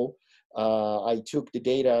et al., I took the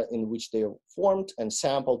data in which they formed and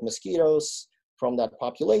sampled mosquitoes from that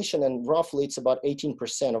population, and roughly it's about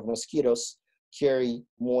 18% of mosquitoes carry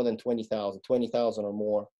more than 20,000 or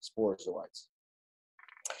more sporozoites.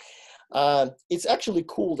 It's actually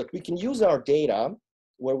cool that we can use our data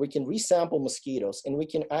where we can resample mosquitoes, and we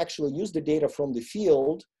can actually use the data from the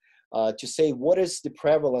field to say what is the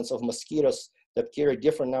prevalence of mosquitoes that carry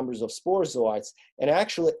different numbers of sporozoites, and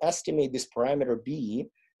actually estimate this parameter B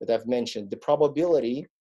that I've mentioned, the probability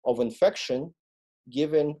of infection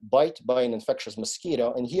given bite by an infectious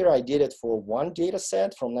mosquito. And here I did it for one data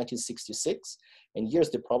set from 1966. And here's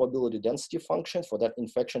the probability density function for that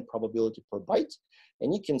infection probability per bite.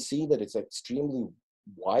 And you can see that it's extremely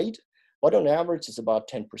wide, but on average it's about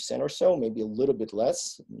 10% or so, maybe a little bit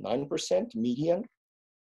less, 9% median.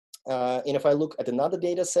 And if I look at another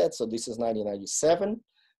data set, so this is 1997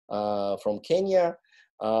 from Kenya,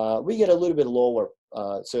 we get a little bit lower.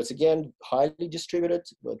 So it's again highly distributed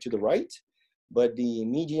to the right, but the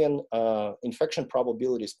median infection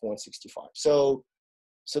probability is 0.65.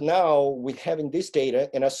 So now with having this data,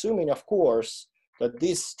 and assuming, of course, that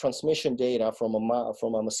this transmission data from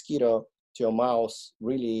a mosquito to a mouse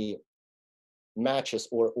really matches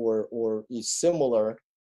or is similarly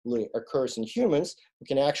occurs in humans, we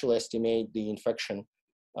can actually estimate the infection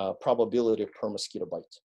probability per mosquito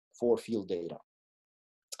bite for field data.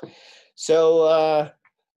 So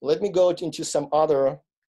let me go into some other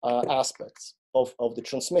aspects of the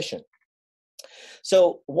transmission.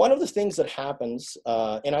 So one of the things that happens,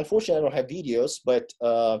 and unfortunately I don't have videos, but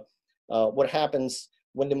what happens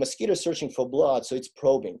when the mosquito is searching for blood, so it's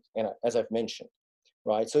probing, and as I've mentioned,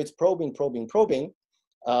 right? So it's probing.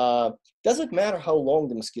 Doesn't matter how long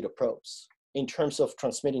the mosquito probes in terms of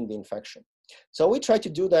transmitting the infection. So we try to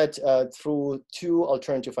do that through two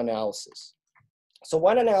alternative analyses. So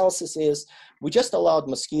one analysis is we just allowed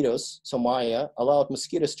mosquitoes, so Maya allowed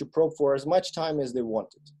mosquitoes to probe for as much time as they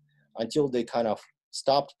wanted until they kind of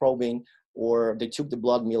stopped probing or they took the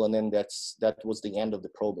blood meal, and then that was the end of the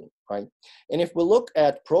probing, right? And if we look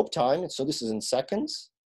at probe time, so this is in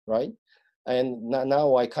seconds, right? And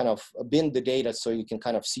now I kind of binned the data so you can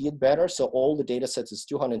kind of see it better. So all the data sets is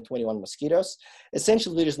 221 mosquitoes.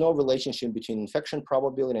 Essentially, there is no relationship between infection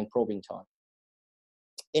probability and probing time.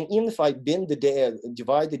 And even if I bin the data,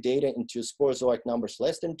 divide the data into sporozoite numbers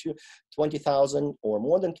less than 20,000 or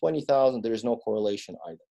more than 20,000, there is no correlation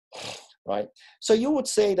either, right? So you would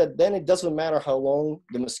say that then it doesn't matter how long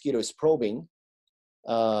the mosquito is probing,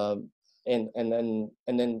 and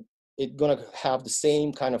then it's gonna have the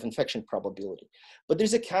same kind of infection probability. But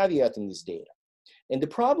there's a caveat in this data. And the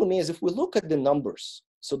problem is if we look at the numbers,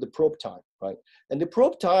 so the probe time, right? And the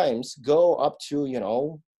probe times go up to,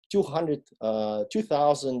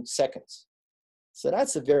 2,000 seconds. So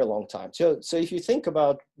that's a very long time. So if you think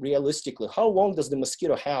about realistically, how long does the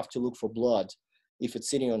mosquito have to look for blood if it's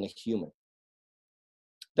sitting on a human?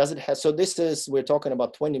 Does it have, so this is, we're talking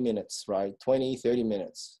about 20 minutes, right? 20, 30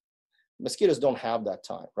 minutes. Mosquitoes don't have that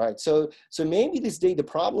time, right? So maybe this day, the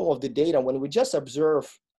problem of the data, when we just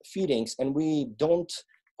observe feedings and we don't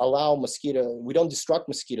allow we don't destruct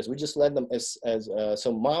mosquitoes, we just let them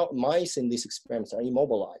so mice in these experiments are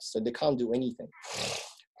immobilized, so they can't do anything.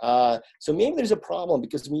 So maybe there's a problem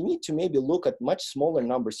because we need to maybe look at much smaller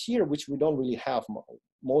numbers here, which we don't really have.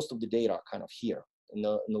 Most of the data are kind of here in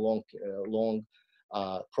the long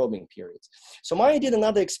probing periods. So Maya did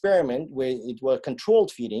another experiment where it were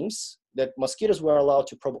controlled feedings that mosquitoes were allowed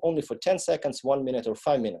to probe only for 10 seconds, 1 minute, or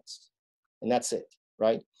 5 minutes. And that's it,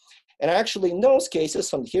 right? And actually in those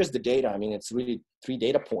cases, here's the data. I mean, it's really 3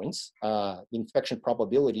 data points, infection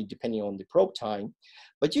probability depending on the probe time.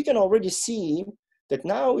 But you can already see that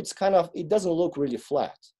now it's kind of, it doesn't look really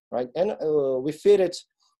flat, right? And we fit it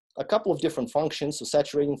a couple of different functions, so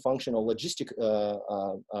saturating function or logistic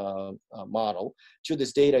model to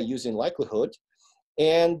this data using likelihood.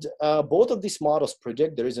 And both of these models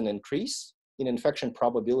predict there is an increase in infection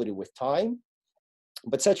probability with time.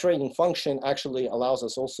 But saturating function actually allows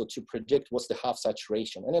us also to predict what's the half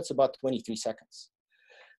saturation, and it's about 23 seconds.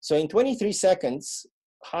 So in 23 seconds,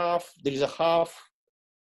 there is a half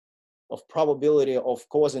of probability of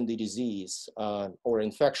causing the disease or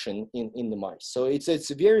infection in the mice. So it's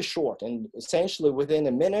very short, and essentially within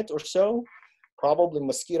a minute or so, probably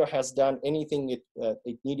mosquito has done anything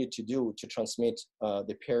it needed to do to transmit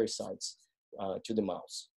the parasites to the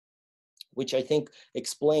mouse, which I think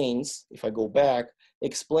explains, if I go back,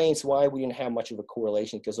 explains why we didn't have much of a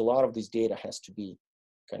correlation, because a lot of this data has to be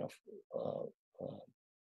kind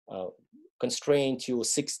of constrained to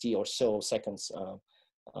 60 or so seconds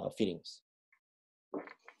feedings.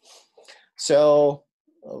 So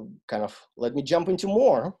kind of let me jump into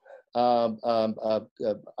more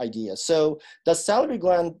ideas. So does salivary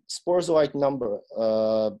gland sporozoite number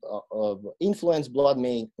influence blood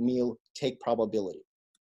meal take probability?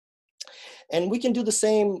 And we can do the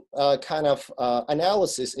same kind of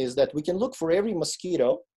analysis, is that we can look for every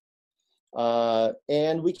mosquito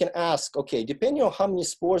and we can ask, okay, depending on how many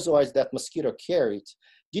sporozoites that mosquito carried,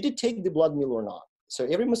 did it take the blood meal or not? So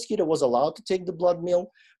every mosquito was allowed to take the blood meal,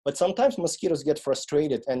 but sometimes mosquitoes get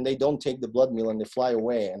frustrated and they don't take the blood meal and they fly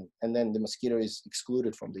away, and then the mosquito is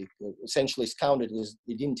excluded from the, essentially is counted as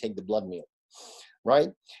it didn't take the blood meal, right?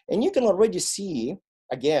 And you can already see,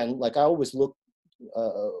 again, like I always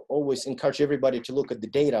always encourage everybody to look at the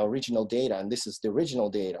data, original data, and this is the original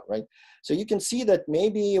data, right? So you can see that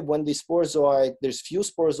maybe when the sporozoite, there's few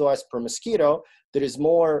sporozoites per mosquito, there is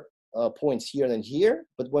more points here than here,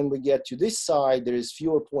 but when we get to this side, there is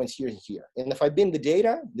fewer points here and here. And if I bin the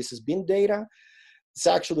data, this is bin data, it's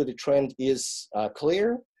actually the trend is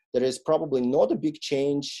clear. There is probably not a big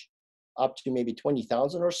change up to maybe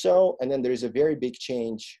 20,000 or so, and then there is a very big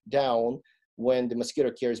change down when the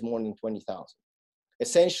mosquito carries more than 20,000.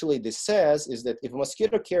 Essentially, this says is that if a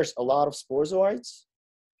mosquito carries a lot of sporozoites,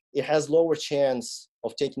 it has lower chance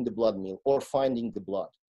of taking the blood meal or finding the blood,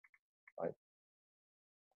 right?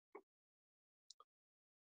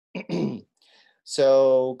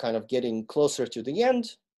 So kind of getting closer to the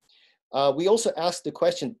end, we also asked the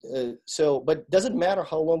question, but does it matter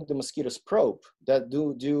how long the mosquitoes probe? That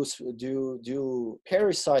do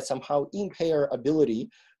parasites somehow impair ability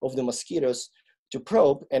of the mosquitoes to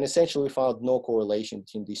probe? And essentially we found no correlation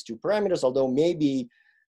between these two parameters, although maybe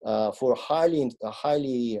for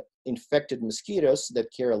highly infected mosquitoes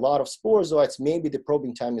that carry a lot of sporozoites, maybe the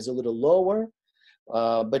probing time is a little lower,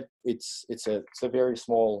 but it's a very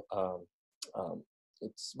small,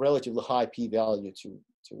 it's relatively high p-value to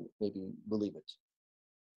maybe believe it.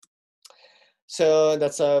 So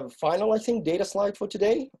that's a final, I think, data slide for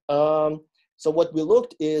today. So what we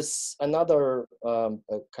looked is another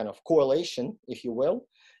kind of correlation, if you will,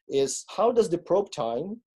 is how does the probe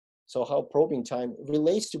time, so how probing time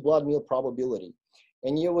relates to blood meal probability.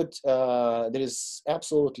 And you would, there is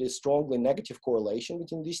absolutely strongly negative correlation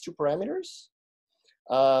between these two parameters.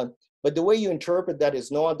 But the way you interpret that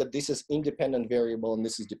is not that this is independent variable and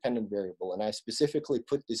this is dependent variable. And I specifically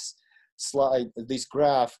put this slide, this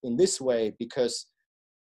graph in this way, because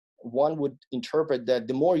one would interpret that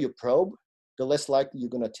the more you probe, the less likely you're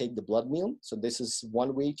going to take the blood meal. So this is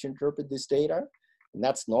one way to interpret this data. And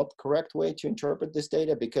that's not the correct way to interpret this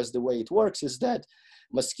data, because the way it works is that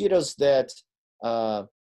mosquitoes that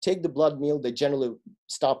take the blood meal, they generally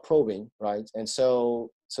stop probing, right? And so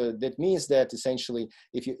that means that essentially,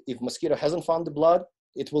 if mosquito hasn't found the blood,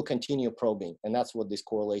 it will continue probing. And that's what this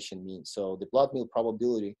correlation means. So the blood meal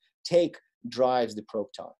probability drives the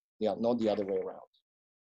probe time, yeah, not the other way around.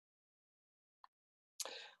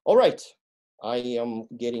 All right, I am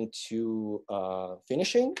getting to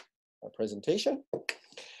finishing our presentation.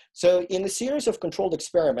 So in a series of controlled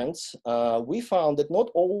experiments, we found that not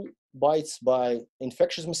all bites by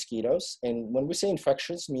infectious mosquitoes, and when we say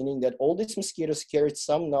infectious, meaning that all these mosquitoes carried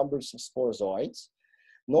some numbers of sporozoites,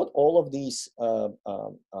 not all of these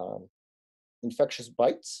infectious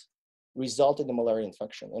bites resulted in malaria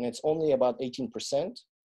infection, and it's only about 18%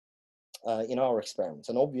 in our experiments.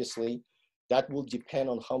 And obviously, that will depend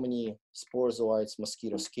on how many sporozoites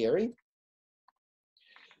mosquitoes carry.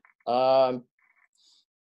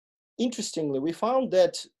 Interestingly, we found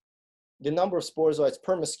that the number of sporozoites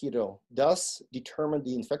per mosquito does determine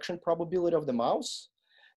the infection probability of the mouse.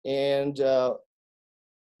 And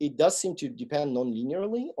it does seem to depend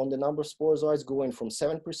non-linearly on the number of sporozoites, going from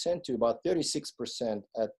 7% to about 36%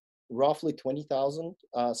 at roughly 20,000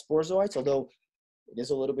 sporozoites, although it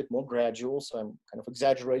is a little bit more gradual, so I'm kind of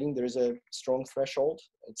exaggerating. There is a strong threshold.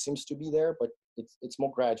 It seems to be there, but it's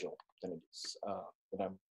more gradual than it is, than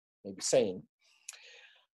I'm maybe saying.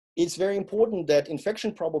 It's very important that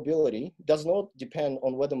infection probability does not depend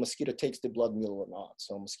on whether mosquito takes the blood meal or not.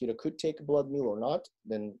 So mosquito could take a blood meal or not,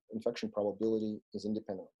 then infection probability is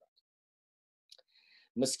independent of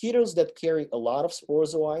that. Mosquitoes that carry a lot of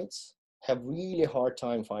sporozoites have really hard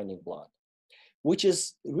time finding blood, which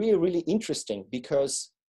is really, really interesting,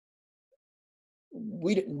 because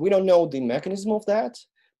we don't know the mechanism of that,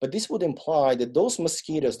 but this would imply that those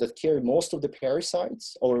mosquitoes that carry most of the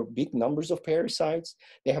parasites, or big numbers of parasites,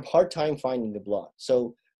 they have hard time finding the blood.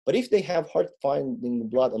 So, but if they have hard finding the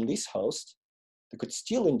blood on this host, they could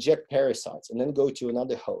still inject parasites and then go to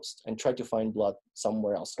another host and try to find blood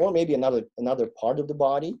somewhere else, or maybe another part of the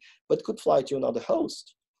body, but could fly to another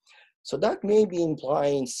host. So that may be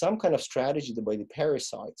implying some kind of strategy by the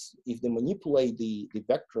parasites, if they manipulate the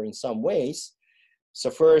vector in some ways. So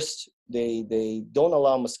first, they don't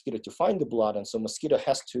allow mosquito to find the blood, and so mosquito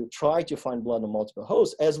has to try to find blood on multiple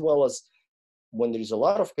hosts, as well as when there is a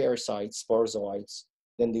lot of parasites, sporozoites,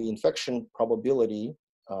 then the infection probability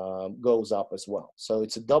goes up as well. So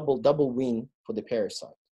it's a double win for the parasite.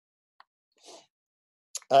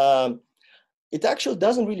 It actually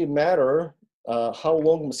doesn't really matter how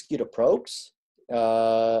long mosquito probes,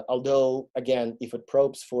 although again, if it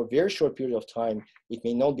probes for a very short period of time, it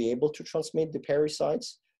may not be able to transmit the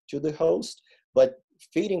parasites to the host, but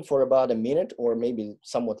feeding for about a minute or maybe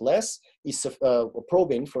somewhat less, is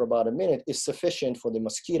probing for about a minute is sufficient for the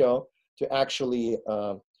mosquito to actually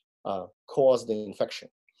cause the infection.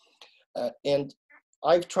 And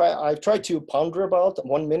I've tried to ponder about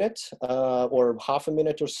 1 minute or half a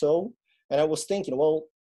minute or so, and I was thinking, well,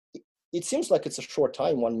 it seems like it's a short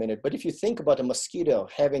time, 1 minute, but if you think about a mosquito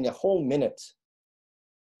having a whole minute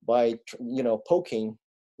by poking,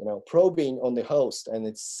 probing on the host, and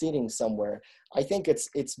it's sitting somewhere, I think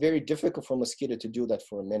it's very difficult for a mosquito to do that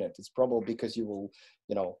for a minute. It's probably because you will,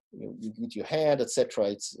 you get your hand,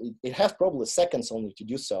 etc. It has probably seconds only to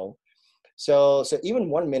do so. So even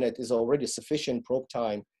 1 minute is already sufficient probe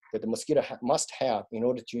time that the mosquito must have in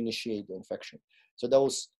order to initiate the infection. So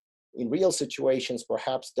those, in real situations,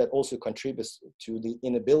 perhaps that also contributes to the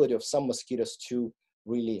inability of some mosquitoes to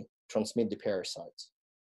really transmit the parasites.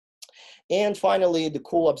 And finally, the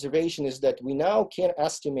cool observation is that we now can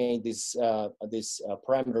estimate this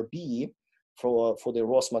parameter B for the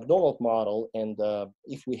Ross-McDonald model, and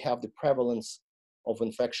if we have the prevalence of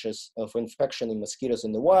infection in mosquitoes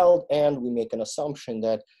in the wild, and we make an assumption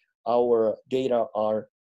that our data are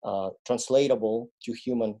translatable to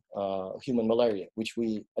human malaria, which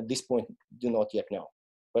we at this point do not yet know,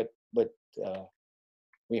 but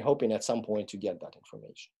we're hoping at some point to get that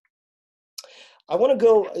information. I want to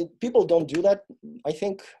go, people don't do that, I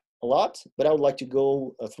think, a lot, but I would like to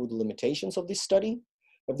go through the limitations of this study,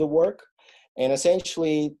 of the work. And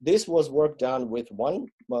essentially, this was work done with one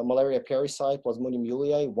malaria parasite, Plasmodium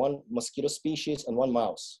yoelii, one mosquito species, and one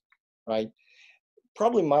mouse, right?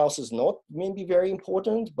 Probably mouse is not maybe very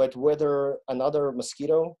important, but whether another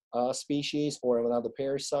mosquito species or another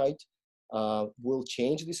parasite will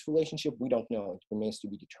change this relationship, we don't know. It remains to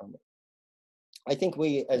be determined. I think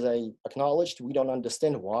we, as I acknowledged, we don't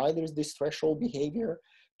understand why there's this threshold behavior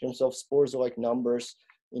in terms of sporozoite numbers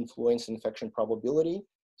influence infection probability.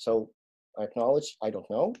 So I acknowledge, I don't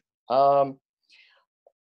know.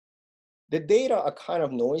 The data are kind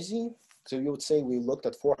of noisy. So you would say we looked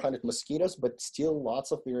at 400 mosquitoes, but still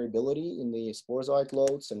lots of variability in the sporozoite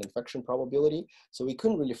loads and infection probability. So we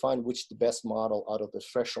couldn't really find which the best model out of the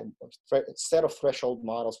threshold set of threshold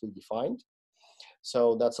models we defined.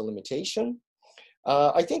 So that's a limitation.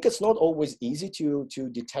 I think it's not always easy to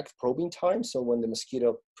detect probing time. So when the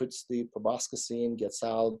mosquito puts the proboscis in, gets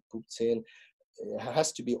out, poops in, it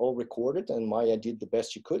has to be all recorded, and Maya did the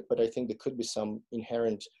best she could, but I think there could be some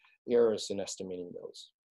inherent errors in estimating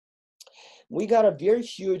those. We got a very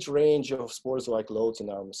huge range of sporozoite loads in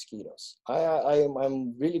our mosquitoes.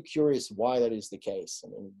 I'm really curious why that is the case. I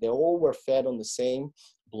mean, they all were fed on the same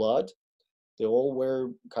blood. They all were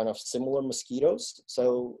kind of similar mosquitoes,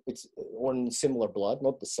 so it's on similar blood,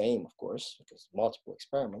 not the same, of course, because multiple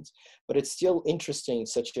experiments. But it's still interesting.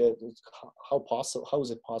 How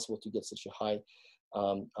is it possible to get such a high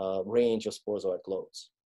range of sporozoite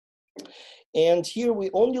loads? And here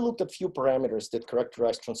we only looked at a few parameters that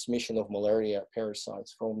characterize transmission of malaria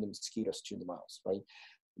parasites from the mosquitoes to the mouse, right?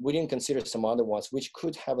 We didn't consider some other ones which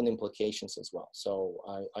could have an implications as well. So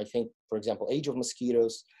I think, for example, age of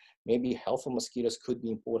mosquitoes, maybe health of mosquitoes could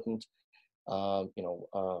be important,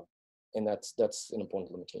 and that's an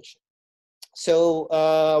important limitation. So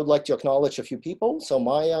I would like to acknowledge a few people. So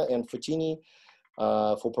Maya and Fotini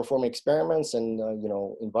for performing experiments and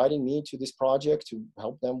inviting me to this project to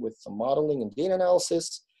help them with some modeling and data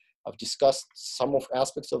analysis. I've discussed some of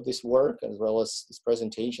aspects of this work as well as this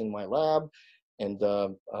presentation in my lab, and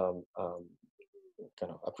kind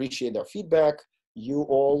of appreciate their feedback. You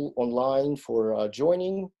all online for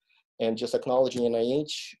joining, and just acknowledging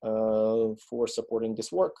NIH for supporting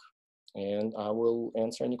this work. And I will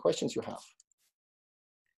answer any questions you have.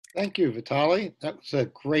 Thank you, Vitaly. That was a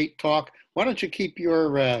great talk. Why don't you keep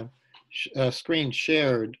your screen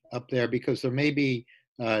shared up there, because there may be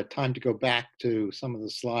time to go back to some of the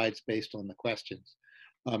slides based on the questions.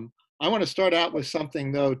 I want to start out with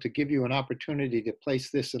something, though, to give you an opportunity to place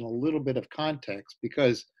this in a little bit of context,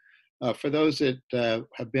 because for those that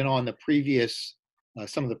have been on the previous,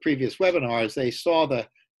 some of the previous webinars, they saw the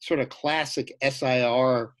sort of classic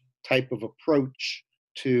SIR type of approach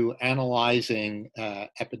to analyzing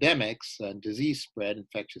epidemics and disease spread,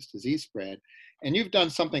 infectious disease spread. And you've done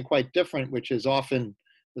something quite different, which is often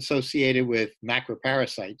associated with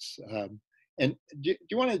macroparasites. And do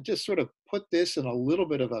you want to just sort of put this in a little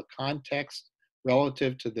bit of a context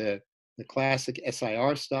relative to the classic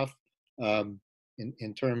SIR stuff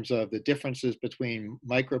in terms of the differences between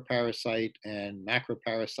microparasite and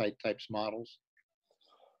macroparasite types models?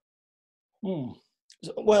 Hmm.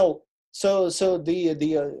 Well, so the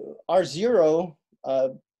R0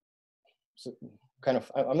 so kind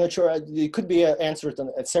of, I'm not sure, it could be answered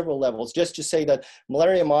at several levels. Just to say that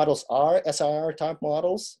malaria models are SIR type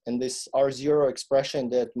models, and this R0 expression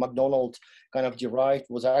that MacDonald kind of derived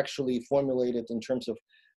was actually formulated in terms of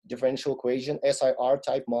differential equation, SIR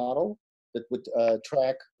type model that would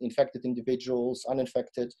track infected individuals,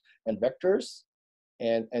 uninfected, and vectors,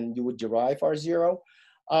 and you would derive R0.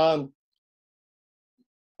 I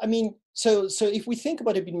mean, so if we think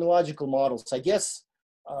about epidemiological models, I guess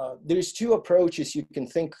there's two approaches you can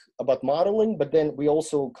think about modeling, but then we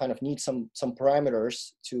also kind of need some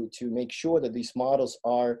parameters to make sure that these models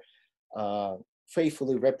are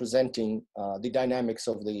faithfully representing the dynamics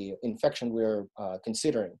of the infection we're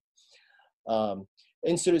considering.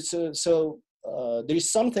 And so there's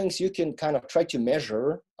some things you can kind of try to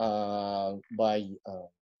measure by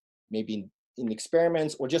maybe in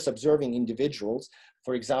experiments or just observing individuals.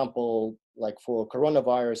 For example, like for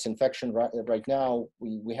coronavirus infection right now,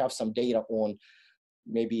 we have some data on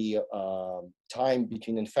maybe time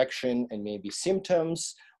between infection and maybe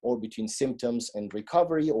symptoms, or between symptoms and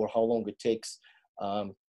recovery, or how long it takes,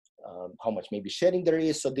 how much maybe shedding there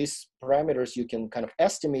is. So these parameters you can kind of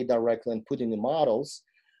estimate directly and put in the models.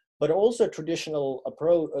 But also a traditional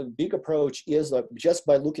approach, a big approach is just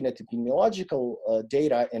by looking at epidemiological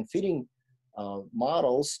data and fitting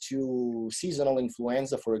models to seasonal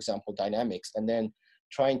influenza, for example, dynamics, and then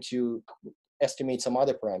trying to estimate some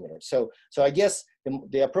other parameters. So I guess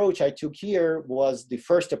the approach I took here was the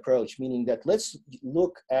first approach, meaning that let's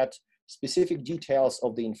look at specific details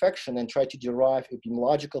of the infection and try to derive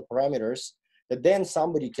epidemiological parameters that then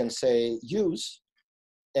somebody can say use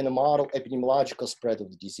in a model epidemiological spread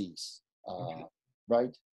of the disease, Okay.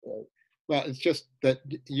 right? Well, it's just that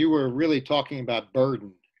you were really talking about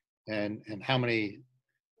burden and how many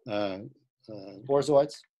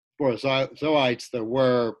Sporozoites? sporozoites there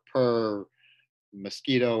were per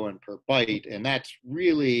mosquito and per bite, and that's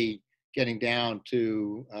really getting down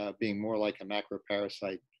to being more like a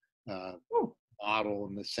macroparasite model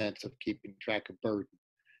in the sense of keeping track of burden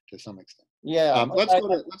to some extent. Yeah. Let's go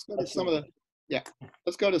to some of the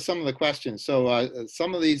let's go to some of the questions. So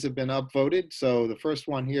some of these have been upvoted. So the first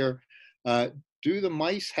one here, do the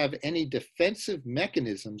mice have any defensive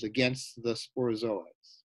mechanisms against the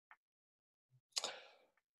sporozoites?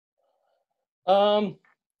 I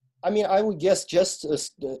mean, I would guess just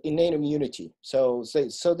innate immunity. So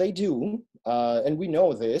they do, and we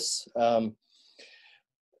know this.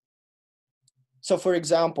 So for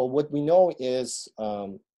example, what we know is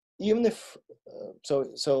even if,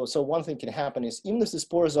 so one thing can happen is even if the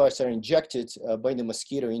sporozoites are injected by the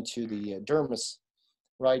mosquito into the dermis,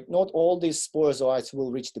 right? Not all these sporozoites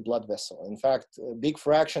will reach the blood vessel. In fact, a big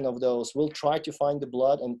fraction of those will try to find the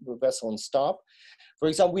blood and the vessel and stop. For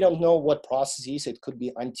example, we don't know what processes. It could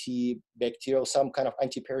be antibacterial, some kind of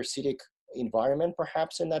antiparasitic environment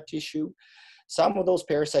perhaps in that tissue. Some of those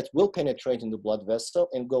parasites will penetrate in the blood vessel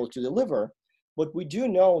and go to the liver. But we do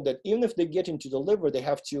know that even if they get into the liver, they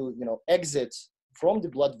have to, exit from the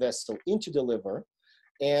blood vessel into the liver.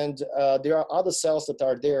 And there are other cells that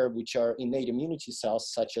are there, which are innate immunity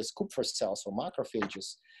cells, such as Kupffer cells or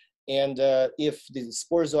macrophages. And if the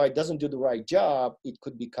sporozoite doesn't do the right job, it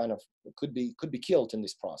could be could be killed in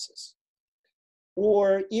this process.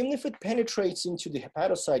 Or even if it penetrates into the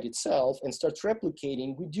hepatocyte itself and starts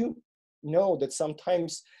replicating, we do know that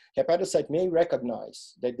sometimes hepatocyte may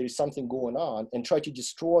recognize that there's something going on and try to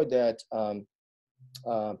destroy that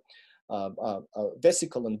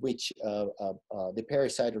vesicle in which the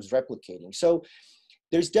parasite is replicating. So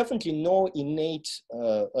there's definitely no innate,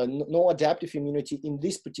 no adaptive immunity in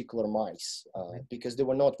this particular mice because they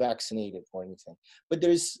were not vaccinated or anything. But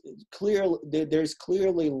there's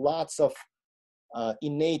clearly lots of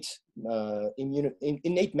innate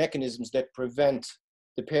mechanisms that prevent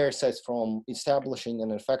the parasites from establishing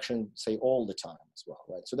an infection, say, all the time as well,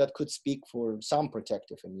 right? So that could speak for some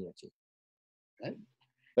protective immunity. Right.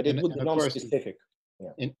 But it would be non-specific.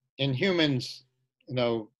 Yeah. In humans,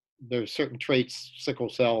 there's certain traits, sickle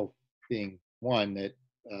cell being one, that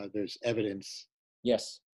there's evidence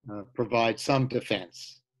yes provides some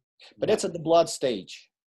defense. But that's at the blood stage.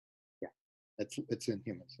 Yeah, it's in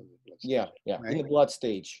humans. Yeah, right? In the blood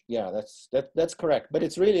stage. Yeah, that's correct. But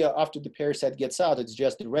it's really after the parasite gets out, it's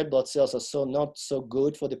just the red blood cells are not so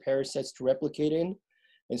good for the parasites to replicate in,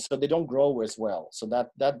 and so they don't grow as well. So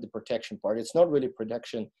that the protection part. It's not really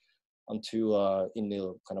protection onto in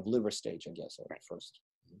the kind of liver stage, I guess, at first.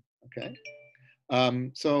 Okay.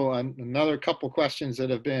 So another couple questions that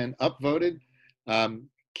have been upvoted.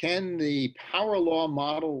 Can the power law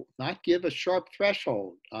model not give a sharp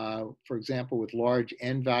threshold? For example, with large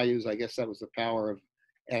n values, I guess that was the power of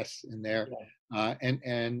s in there. Yeah.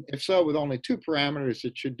 And if so, with only 2 parameters,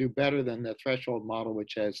 it should do better than the threshold model,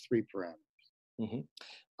 which has 3 parameters.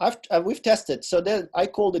 Mm-hmm. We've tested. So that I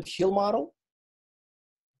called it Hill model.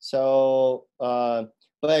 So,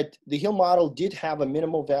 but the Hill model did have a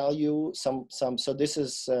minimal value. So this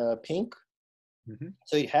is pink. Mm-hmm.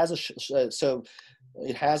 So it has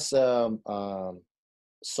it has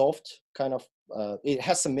soft kind of. It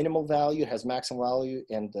has some minimal value. It has maximum value,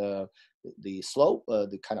 and the slope,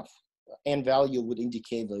 the kind of n value would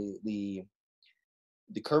indicate the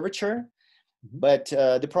curvature. Mm-hmm. But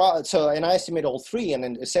and I estimate all 3, and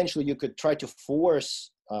then essentially you could try to force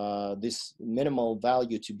this minimal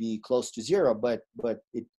value to be close to 0, but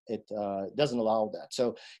it doesn't allow that.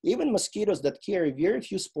 So even mosquitoes that carry very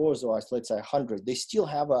few sporozoites, let's say 100, they still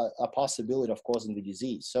have a possibility of causing the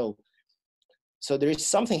disease. So there is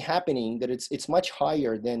something happening that it's much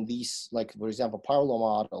higher than these, like for example, power law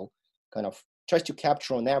model kind of tries to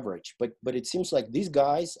capture on average, but it seems like these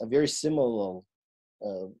guys are very similarly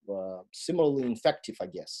infective, I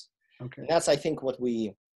guess. Okay. And that's, I think, what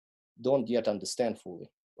we don't yet understand fully,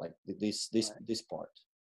 like this part.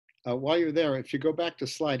 While you're there, if you go back to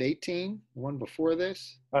slide 18, the one before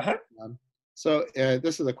this. Uh-huh. So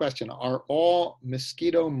this is a question: are all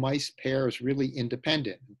mosquito-mice pairs really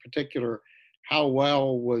independent? In particular, how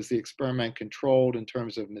well was the experiment controlled in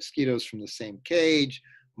terms of mosquitoes from the same cage,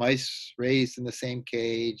 mice raised in the same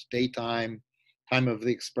cage, daytime, time of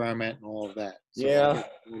the experiment, and all of that? So yeah,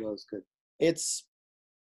 all those good.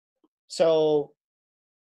 So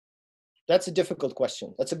that's a difficult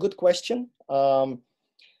question. That's a good question.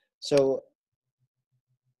 So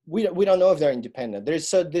we don't know if they're independent.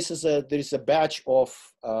 There's a batch of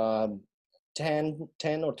 10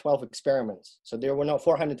 or 12 experiments. So there were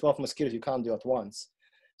 412 mosquitoes you can't do at once.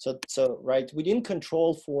 So right, we didn't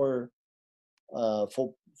control for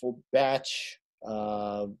batch.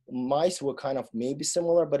 Mice were kind of maybe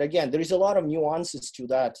similar, but again, there is a lot of nuances to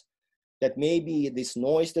that maybe this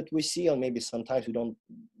noise that we see, or maybe sometimes the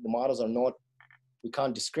models are not, we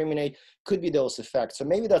can't discriminate, could be those effects. So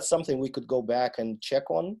maybe that's something we could go back and check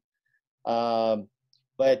on.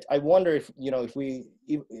 But I wonder if we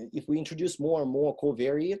introduce more and more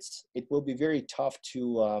covariates, it will be very tough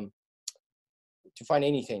to find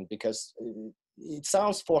anything, because it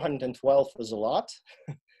sounds 412 is a lot,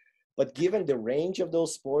 but given the range of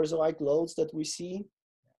those sporozoite loads that we see,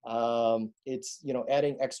 it's,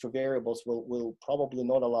 adding extra variables will probably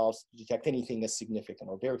not allow us to detect anything as significant,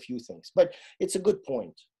 or very few things. But it's a good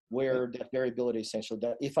point where that variability is essential,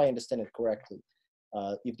 that if I understand it correctly,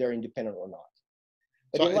 if they're independent or not.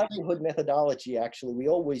 But in likelihood methodology, actually, we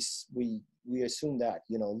assume that,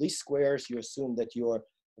 least squares, you assume that your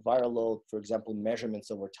viral load, for example, measurements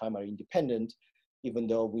over time are independent, even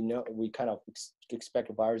though we kind of expect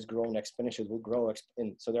a virus growing exponentially will grow,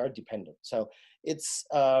 and so they are dependent. So it's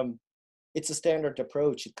a standard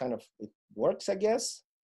approach. It works, I guess,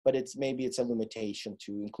 but maybe it's a limitation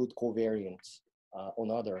to include covariance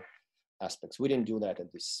on other aspects. We didn't do that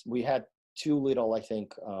at this. We had too little, I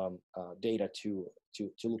think, data to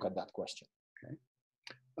look at that question. Okay.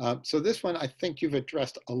 So this one, I think you've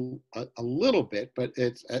addressed a little bit, but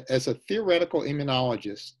it's, as a theoretical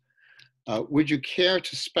immunologist, would you care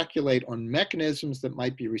to speculate on mechanisms that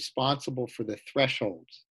might be responsible for the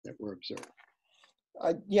thresholds that were observed?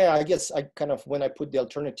 Yeah, I guess I kind of, when I put the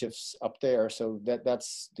alternatives up there, so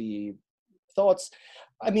that's the thoughts.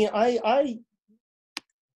 I mean, I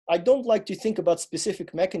don't like to think about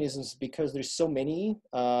specific mechanisms because there's so many.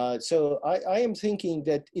 So I am thinking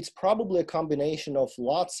that it's probably a combination of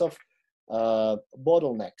lots of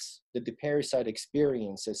bottlenecks that the parasite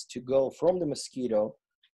experiences to go from the mosquito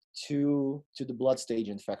to the blood stage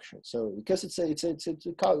infection. So because it's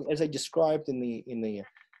as I described in the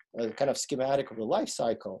kind of schematic of the life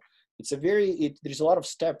cycle, there's a lot of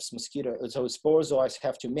steps so sporozoites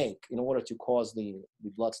have to make in order to cause the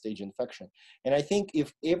blood stage infection. And I think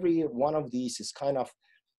if every one of these is kind of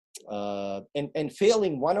and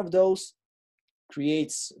failing one of those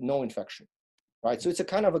creates no infection, right? So it's a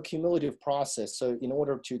kind of a cumulative process. So in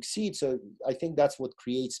order to exceed, so I think that's what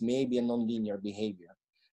creates maybe a nonlinear behavior,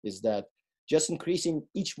 is that just increasing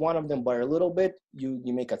each one of them by a little bit, you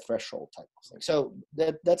make a threshold type of thing. So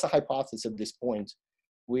that's a hypothesis at this point,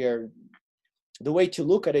 where the way to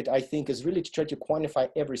look at it, I think, is really to try to quantify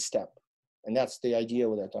every step. And that's the idea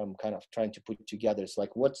that I'm kind of trying to put together. It's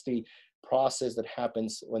like, what's the process that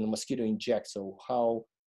happens when the mosquito injects. So how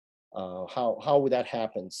would that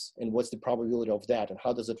happens, and what's the probability of that, and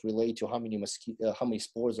how does it relate to how many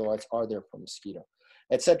sporozoites are there per mosquito,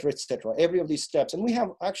 et cetera, et cetera. Every of these steps, and we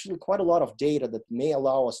have actually quite a lot of data that may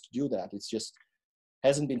allow us to do that. It's just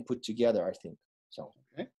hasn't been put together, I think. So,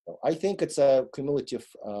 Okay. So I think it's a cumulative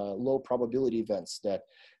low probability events that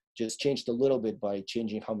just changed a little bit by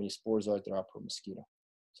changing how many sporozoites there are per mosquito.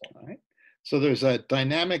 So. All right. So there's a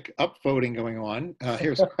dynamic upvoting going on.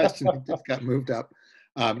 Here's a question that just got moved up.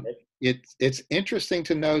 It's interesting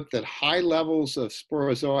to note that high levels of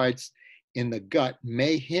sporozoites in the gut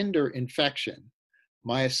may hinder infection.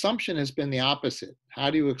 My assumption has been the opposite. How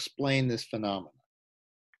do you explain this phenomenon?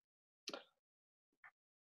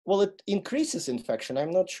 Well, it increases infection. I'm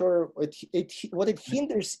not sure. What it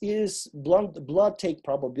hinders is blood take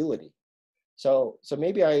probability. So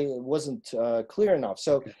maybe I wasn't clear enough.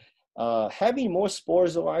 So having more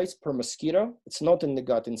sporozoites per mosquito, it's not in the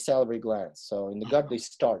gut, in salivary glands. So in the gut they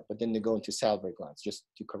start, but then they go into salivary glands, just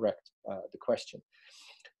to correct the question.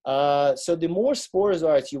 So the more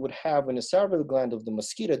sporozoites you would have in the salivary gland of the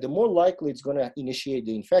mosquito, the more likely it's going to initiate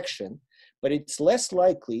the infection, but it's less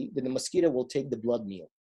likely that the mosquito will take the blood meal.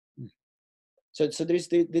 So it's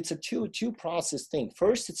a two process thing.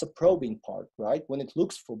 First, it's a probing part, right? When it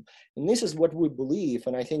looks for, and this is what we believe,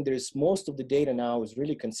 and I think there's most of the data now is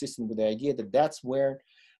really consistent with the idea that that's where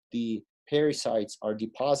the parasites are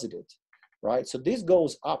deposited, right? So this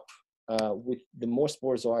goes up with the more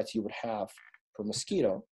sporozoites you would have per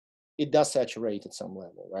mosquito. It does saturate at some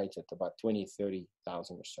level, right? At about 20,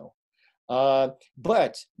 30,000 or so.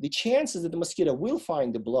 But the chances that the mosquito will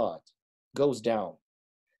find the blood goes down.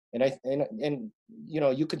 And you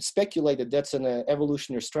know, you could speculate that that's an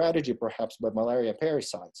evolutionary strategy perhaps by malaria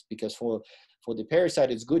parasites, because for the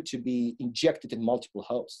parasite it's good to be injected in multiple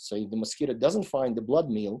hosts. So if the mosquito doesn't find the blood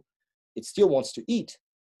meal, it still wants to eat,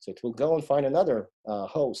 so it will go and find another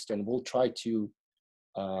host and will try to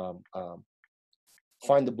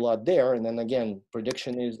find the blood there. And then again,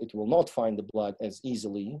 prediction is it will not find the blood as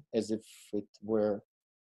easily as if it were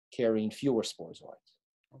carrying fewer sporozoites.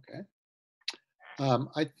 Okay.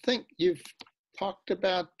 I think you've talked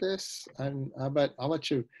about this, but I'll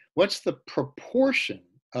let you. What's the proportion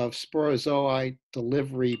of sporozoite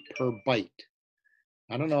delivery per bite?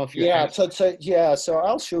 I don't know if you. Yeah, so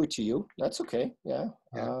I'll show it to you. That's okay. Yeah.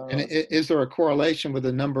 And is there a correlation with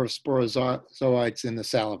the number of sporozoites in the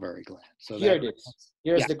salivary gland? So here it is.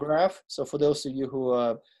 Here's the graph. So for those of you who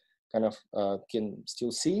kind of can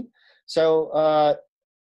still see, so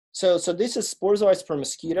this is sporozoites per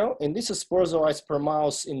mosquito, and this is sporozoites per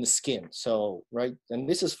mouse in the skin. So, right, and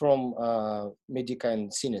this is from Medica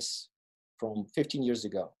and Sinus from 15 years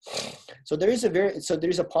ago. So there is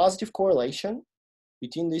a positive correlation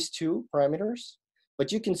between these two parameters,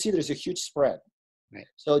 but you can see there's a huge spread. Right.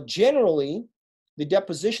 So generally, the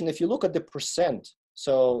deposition, if you look at the percent,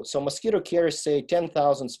 so mosquito carries, say,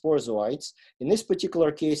 10,000 sporozoites. In this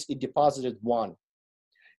particular case, it deposited 1.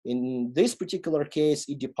 In this particular case,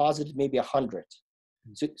 it deposited maybe 100.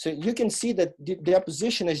 So you can see that the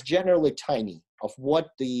deposition is generally tiny of what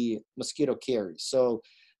the mosquito carries. So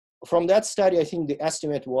from that study, I think the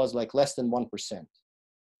estimate was like less than 1%.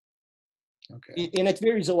 Okay. And it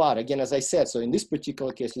varies a lot. Again, as I said, so in this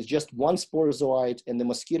particular case, it's just 1 sporozoite, and the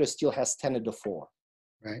mosquito still has 10 to the 4.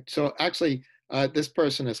 Right. So actually, this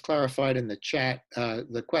person has clarified in the chat,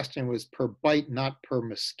 the question was per bite, not per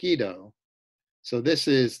mosquito. So this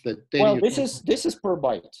is the data. Well, this is per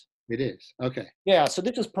bite. It is. Okay. Yeah, so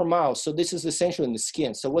this is per mouse. So this is essentially in the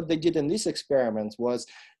skin. So what they did in this experiment was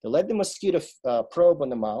they let the mosquito probe on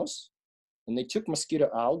the mouse, and they took mosquito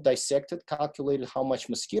out, dissected, calculated how much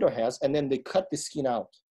mosquito has, and then they cut the skin out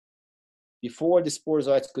before the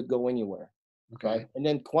sporozoites could go anywhere. Okay. Right? And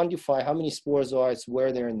then quantify how many sporozoites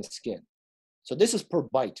were there in the skin. So this is per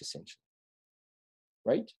bite, essentially.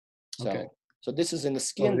 Right? So, okay. So this is in the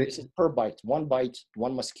skin, this is per bite, 1 bite,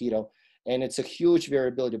 1 mosquito, and it's a huge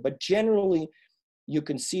variability. But generally, you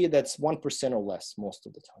can see that's 1% or less most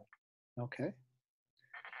of the time. Okay.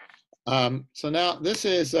 So now this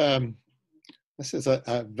is a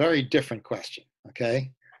very different question,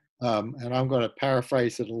 okay? And I'm going to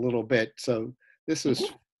paraphrase it a little bit. So this is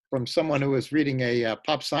from someone who was reading a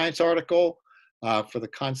Pop Science article for the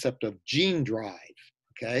concept of gene drive,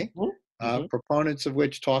 okay? Proponents of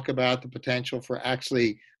which talk about the potential for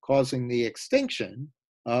actually causing the extinction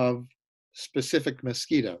of specific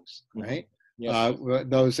mosquitoes, right? Yes.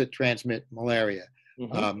 Those that transmit malaria.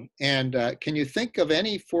 And can you think of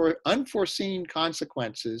any unforeseen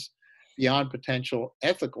consequences beyond potential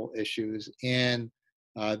ethical issues in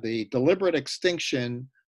the deliberate extinction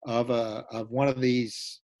of one of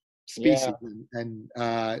these Yeah, species, and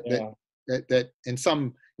yeah. that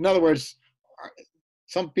in other words,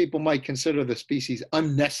 some people might consider the species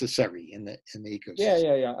unnecessary in the Yeah, ecosystem.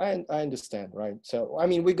 yeah, yeah. I understand, right? So, I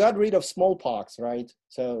mean, we got rid of smallpox, right?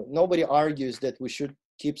 So nobody argues that we should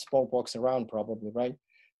keep smallpox around, probably, right?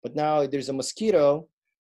 But now there's a mosquito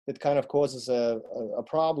that kind of causes a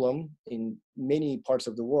problem in many parts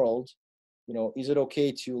of the world. You know, is it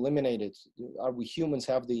okay to eliminate it? Are we humans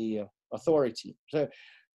have the authority? So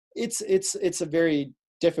it's a very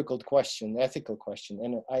difficult question, ethical question,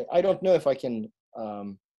 and I don't know if I can.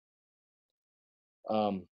 Um,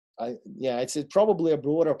 yeah, it's probably a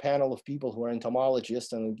broader panel of people who are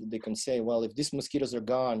entomologists, and they can say, well, if these mosquitoes are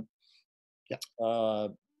gone, Yeah, uh,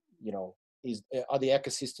 you know, are the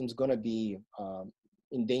ecosystems going to be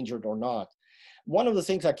endangered or not? One of the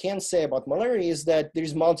things I can say about malaria is that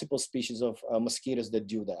there's multiple species of mosquitoes that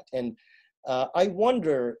do that, and I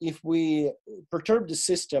wonder if we perturb the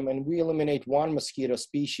system and we eliminate one mosquito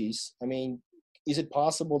species. I mean, is it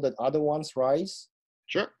possible that other ones rise?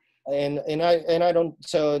 sure. And I don't,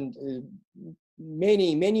 so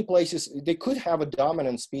many places they could have a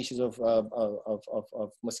dominant species of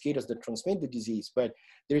mosquitoes that transmit the disease, but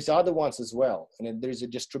there's other ones as well, and there's a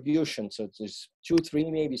distribution, so there's 2 3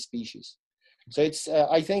 maybe species. So it's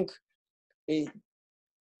I think it,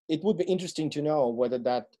 it would be interesting to know whether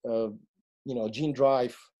that gene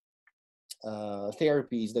drive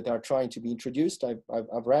therapies that are trying to be introduced.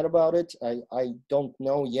 I've read about it. I don't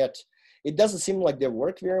know yet. It doesn't seem like they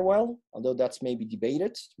work very well, although that's maybe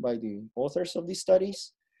debated by the authors of these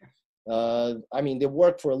studies. I mean, they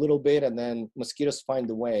work for a little bit, and then mosquitoes find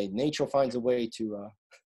a way. Nature finds a way to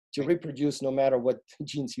reproduce no matter what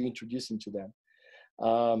genes you introduce into them.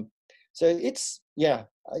 So it's yeah.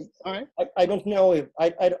 All right. I don't know if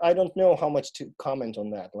I don't know how much to comment on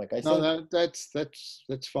that. Like I No, think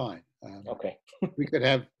that's fine. okay. We could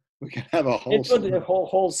have a whole It could be a seminar.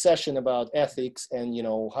 whole session about ethics and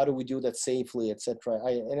how do we do that safely, etc.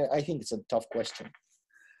 I think it's a tough question.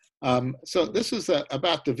 So this is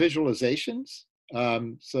about the visualizations.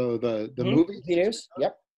 So the Mm-hmm. movies. It is.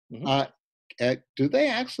 Yep. Mm-hmm. Uh, do they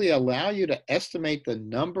actually allow you to estimate the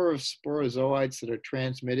number of sporozoites that are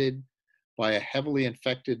transmitted by a heavily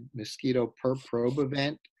infected mosquito per probe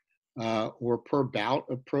event, or per bout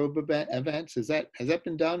of probe events? Has that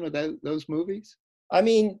been done with those movies? I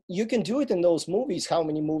mean, you can do it in those movies. How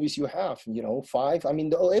many movies you have? 5. I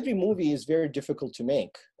mean, every movie is very difficult to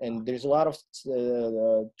make, and there's a lot of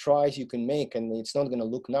tries you can make, and it's not going to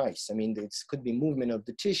look nice. I mean, it could be movement of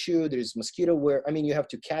the tissue. There's mosquito wear. I mean, you have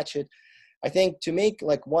to catch it. I think to make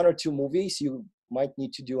like 1 or 2 movies, you might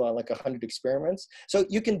need to do like 100 experiments. So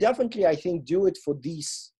you can definitely, I think, do it for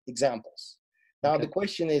these examples. Now the Okay.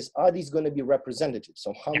 question is, are these going to be representative?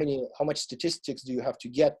 So Yeah. how much statistics do you have to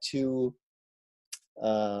get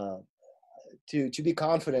uh, to be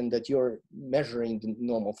confident that you're measuring the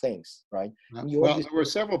normal things, right? And you Well, there obviously, were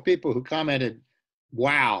several people who commented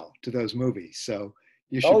 "Wow" to those movies, so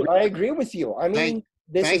you should oh, I really agree with you. I thank mean,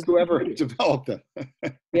 this is thank the whoever beauty. developed them.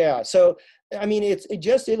 Yeah. So, I mean, it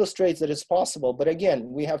just illustrates that it's possible. But again,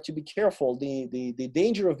 we have to be careful. The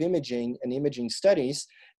danger of imaging and imaging studies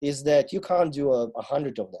is that you can't do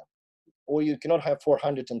 100 of them, or you cannot have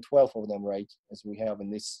 412 of them, right? As we have in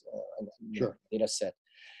this Sure. data set.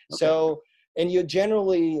 Okay. So, and you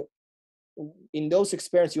generally, in those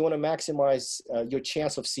experiments, you want to maximize your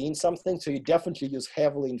chance of seeing something. So you definitely use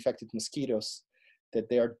heavily infected mosquitoes that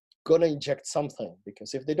they are going to inject something,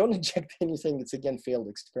 because if they don't inject anything, it's again failed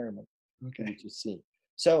experiment. You Okay. need to see.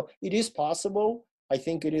 So it is possible. I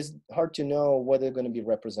think it is hard to know whether they're going to be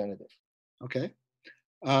representative. Okay.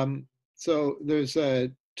 Um, so there's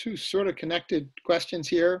two sort of connected questions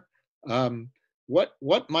here. Um,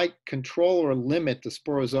 what might control or limit the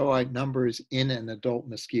sporozoite numbers in an adult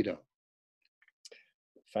mosquito?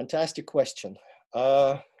 Fantastic question.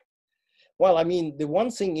 Uh, well, I mean, the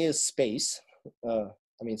one thing is space. Uh,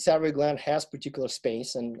 I mean, salivary gland has particular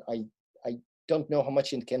space, and I don't know how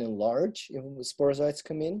much it can enlarge if sporozoites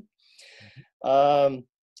come in. Um,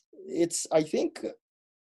 it's I think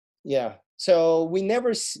yeah. So we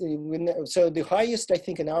never so the highest I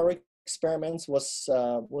think in our experiments was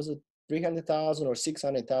it 300,000 or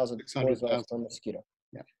 600,000 sporozoites 600,000. per mosquito,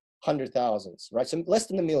 Yeah. 100,000, right? So less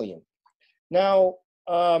than a million. Now,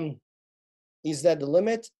 is that the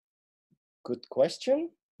limit? Good question.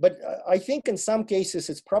 But I think in some cases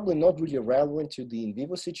it's probably not really relevant to the in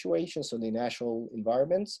vivo situation, so the natural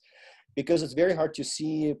environments, because it's very hard to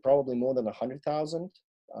see probably more than 100,000.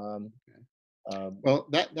 Um, um, Well,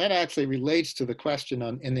 that actually relates to the question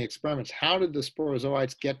in the experiments. How did the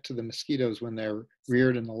sporozoites get to the mosquitoes when they're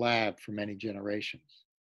reared in the lab for many generations?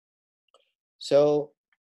 so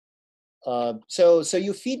So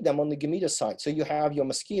you feed them on the gametocyte. So you have your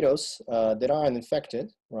mosquitoes that are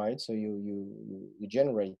uninfected, right? So you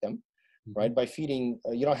generate them, right? By feeding,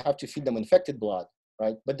 you don't have to feed them infected blood,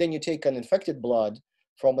 right? But then you take an infected blood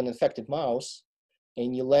from an infected mouse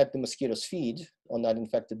and you let the mosquitoes feed on that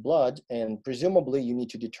infected blood, and presumably you need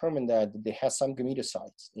to determine that they have some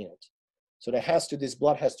gametocytes in it. So this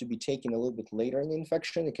blood has to be taken a little bit later in the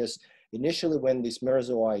infection, because initially when these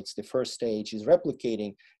merozoites, the first stage is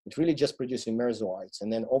replicating, it's really just producing merozoites.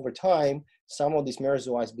 And then over time, some of these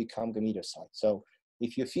merozoites become gametocytes. So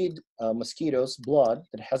if you feed mosquitoes blood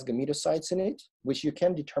that has gametocytes in it, which you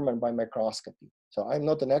can determine by microscopy. So I'm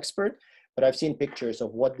not an expert, but I've seen pictures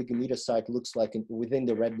of what the gametocyte looks like within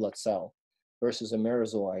the red blood cell versus a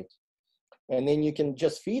merozoite. And then you can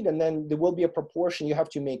just feed, and then there will be a proportion. You have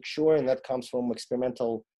to make sure, and that comes from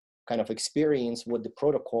experimental kind of experience, what the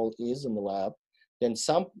protocol is in the lab. Then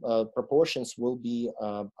some proportions will be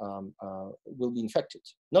infected,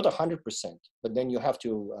 not 100%, but then you have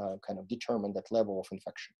to kind of determine that level of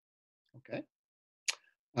infection. Okay.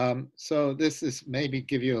 So this is maybe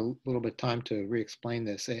give you a little bit of time to re-explain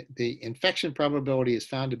this. The infection probability is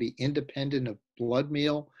found to be independent of blood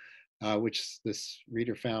meal, which this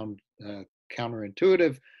reader found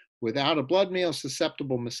counterintuitive. Without a blood meal,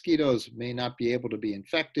 susceptible mosquitoes may not be able to be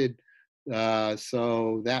infected.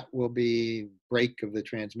 So that will be break of the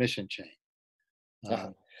transmission chain.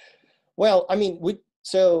 Well, I mean,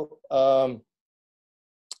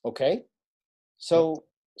 okay. So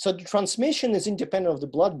the transmission is independent of the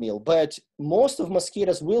blood meal, but most of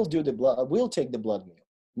mosquitoes will take the blood meal.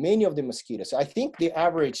 Many of the mosquitoes, I think the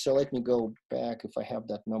average, so let me go back if I have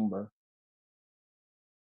that number.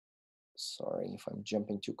 Sorry if I'm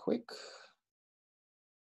jumping too quick.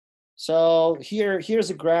 So here's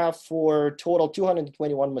a graph for total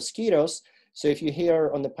 221 mosquitoes. So if you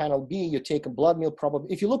here on the panel B, you take a blood meal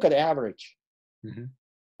probably, if you look at average,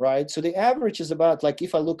 right? So the average is about, like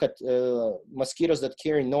if I look at mosquitoes that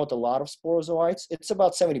carry not a lot of sporozoites, it's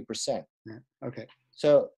about 70%. Okay.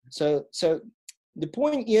 So the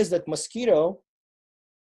point is that mosquito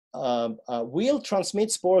will transmit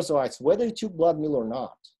sporozoites whether you took blood meal or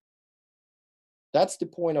not. That's the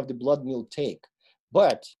point of the blood meal take.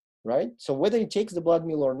 But, right, so whether it takes the blood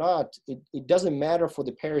meal or not, it doesn't matter for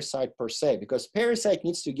the parasite per se, because parasite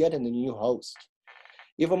needs to get in the new host.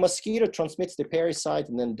 If a mosquito transmits the parasite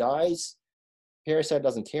and then dies, parasite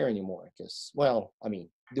doesn't care anymore, because, well, I mean,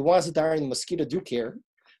 the ones that are in the mosquito do care,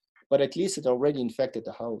 but at least it already infected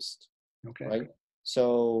the host, right?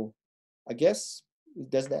 So I guess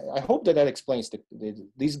does that. I hope that explains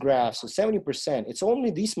these graphs. So 70%, it's only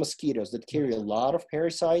these mosquitoes that carry a lot of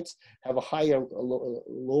parasites have a higher,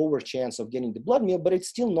 lower chance of getting the blood meal, but it's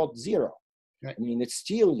still not zero. Right. I mean, it's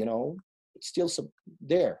still, it's still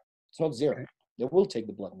there. It's not zero. Right. They will take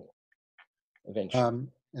the blood meal eventually.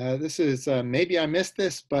 This is, maybe I missed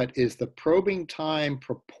this, but is the probing time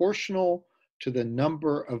proportional to the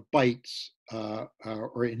number of bites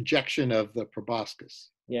or injection of the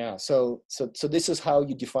proboscis? Yeah, so this is how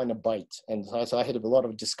you define a bite. And so I had a lot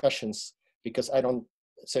of discussions because I don't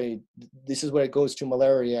say, this is where it goes to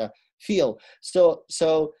malaria feel. So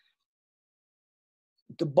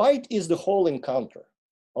the bite is the whole encounter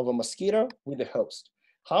of a mosquito with the host.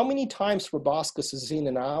 How many times proboscis is in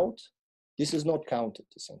and out? This is not counted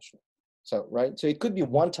essentially. So, right, so it could be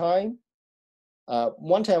one time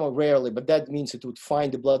or rarely, but that means it would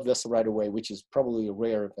find the blood vessel right away, which is probably a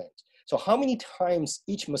rare event. So how many times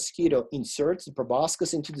each mosquito inserts the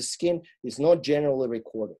proboscis into the skin is not generally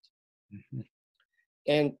recorded.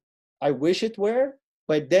 And I wish it were,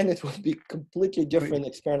 but then it would be completely different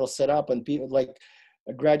experimental setup, and people, like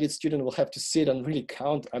a graduate student, will have to sit and really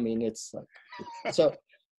count. I mean, it's like, so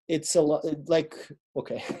it's a lot, like,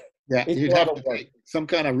 okay. Yeah, you'd have to make some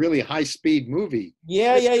kind of really high-speed movie.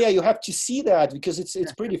 Yeah. You have to see that because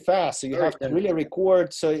it's pretty fast. So you have to really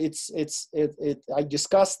record. So I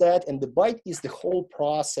discussed that, and the bite is the whole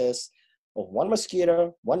process of one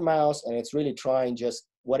mosquito, one mouse, and it's really trying just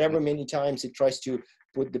whatever many times it tries to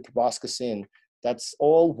put the proboscis in. That's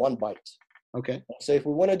all one bite. Okay. So if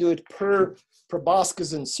we want to do it per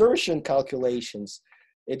proboscis insertion calculations,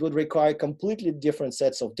 it would require completely different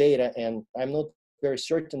sets of data, and I'm not very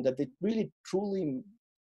certain that it really truly,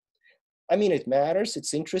 I mean, it matters,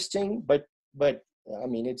 it's interesting, but I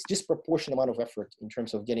mean, it's disproportionate amount of effort in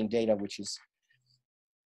terms of getting data, which is,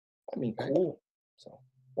 I mean, cool. So,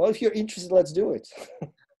 well, if you're interested, let's do it.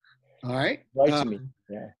 All right. Write to me.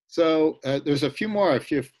 Yeah. So there's a few more.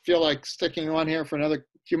 If you feel like sticking on here for another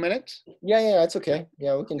few minutes. Yeah, it's okay.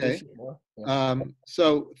 Yeah, we can do a few more. Yeah.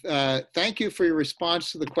 So thank you for your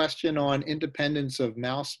response to the question on independence of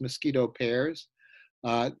mouse-mosquito pairs.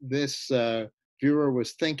 this viewer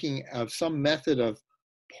was thinking of some method of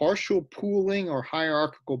partial pooling or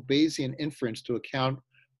hierarchical Bayesian inference to account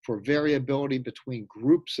for variability between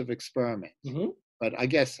groups of experiments. But I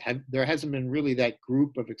guess there hasn't been really that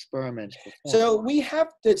group of experiments before. So we have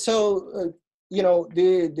to, you know,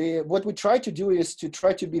 what we try to do is to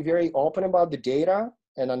try to be very open about the data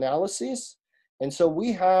and analysis. And so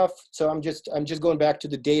we have, so I'm just going back to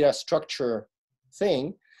the data structure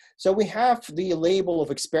thing. So we have the label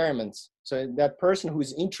of experiments. So that person who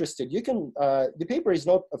is interested, you can, the paper is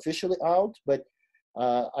not officially out, but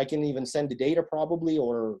I can even send the data probably,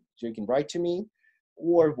 or you can write to me,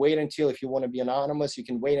 or wait until, if you want to be anonymous, you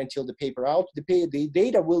can wait until the paper out. The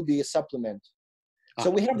data will be a supplement. So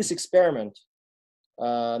we have this experiment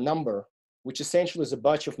number, which essentially is a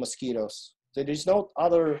bunch of mosquitoes. So there's no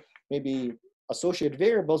other maybe associated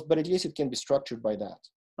variables, but at least it can be structured by that.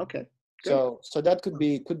 Okay. So that could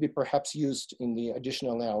be perhaps used in the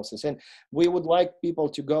additional analysis. And we would like people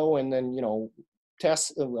to go and then, you know,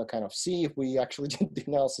 test, kind of see if we actually did the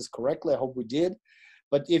analysis correctly. I hope we did.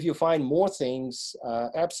 But if you find more things,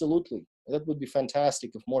 absolutely, that would be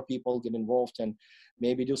fantastic if more people get involved and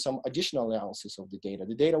maybe do some additional analysis of the data.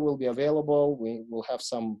 The data will be available. We will have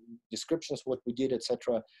some descriptions, what we did,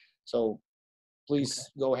 etc. So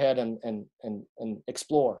please go ahead and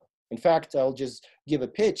explore. In fact, I'll just give a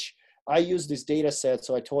pitch. I use this data set.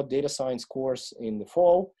 So I taught data science course in the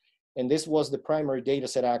fall, and this was the primary data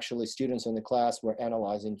set actually students in the class were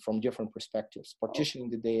analyzing from different perspectives, partitioning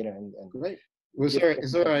the data. And great. Is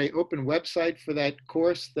there an open website for that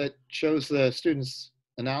course that shows the students'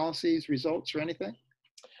 analyses, results, or anything?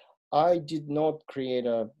 I did not create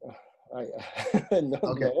no,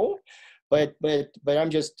 but I'm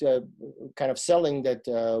just kind of selling that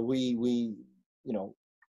we you know,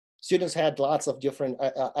 students had lots of different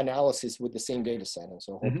analysis with the same data set, and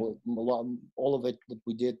so hopefully all of it that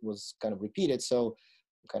we did was kind of repeated. So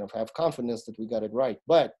kind of have confidence that we got it right.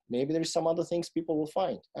 But maybe there's some other things people will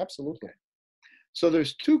find. Absolutely. Okay. So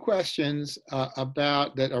there's two questions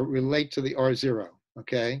about that relate to the R0,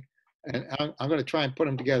 okay? And I'm going to try and put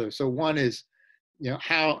them together. So one is, you know,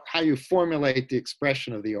 how you formulate the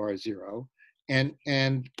expression of the R0,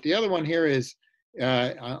 and the other one here is,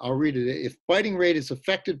 I'll read it. If biting rate is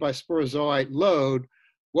affected by sporozoite load,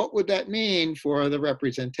 what would that mean for the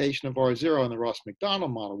representation of R0 in the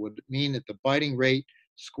Ross-McDonald model? Would it mean that the biting rate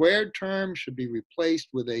squared term should be replaced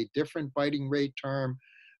with a different biting rate term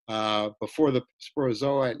before the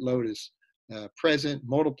sporozoite load is present,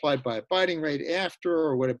 multiplied by a biting rate after,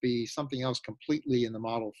 or would it be something else completely in the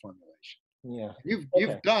model formulation? Yeah.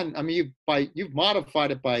 You've done, I mean, you've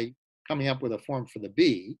modified it by coming up with a form for the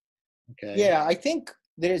B. Okay. Yeah, I think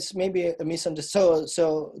there's maybe a misunderstanding.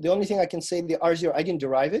 So the only thing I can say, the R0, I didn't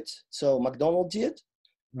derive it. So McDonald did.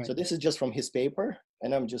 Right. So this is just from his paper,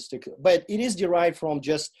 and I'm just, but it is derived from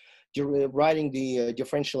just writing the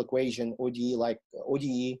differential equation ODE, like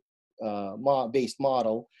ODE based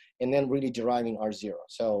model, and then really deriving R0.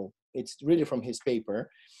 So it's really from his paper.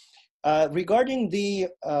 Regarding the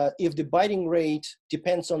if the biting rate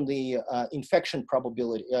depends on the infection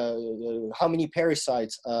probability, how many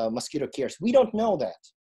parasites mosquito carries, we don't know that.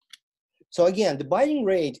 So again, the biting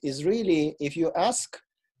rate is really, if you ask,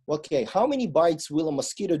 okay, how many bites will a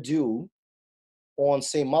mosquito do on,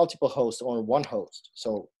 say, multiple hosts or one host?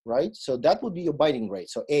 So, right? So that would be your biting rate.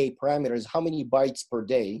 So A parameter is how many bites per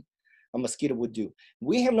day a mosquito would do.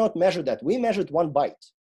 We have not measured that. We measured one bite.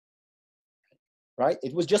 Right?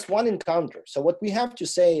 It was just one encounter. So what we have to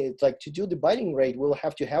say is, like, to do the biting rate, we'll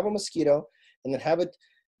have to have a mosquito and then have it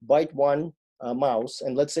bite one mouse.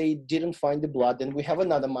 And let's say it didn't find the blood. Then we have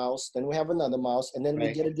another mouse. Then we have another mouse. And then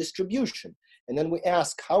we get a distribution. And then we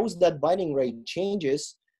ask, how is that biting rate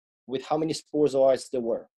changes with how many sporozoites there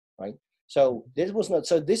were, right? So this was not,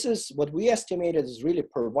 so this is what we estimated is really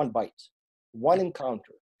per one bite, one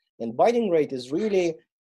encounter. And biting rate is really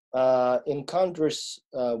encounters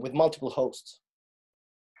with multiple hosts.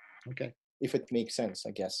 Okay. If it makes sense,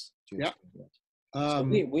 I guess. Yeah. So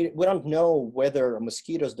we don't know whether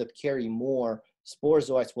mosquitoes that carry more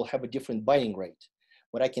sporozoites will have a different biting rate.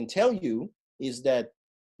 What I can tell you is that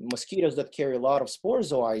mosquitoes that carry a lot of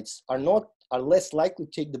sporozoites are less likely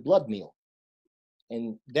to take the blood meal.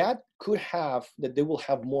 And that could have, that they will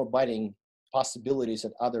have more biting possibilities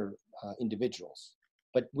than other individuals.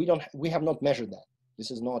 But we have not measured that.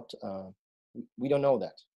 This is not, we don't know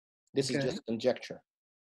that. This is just conjecture.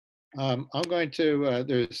 I'm going to,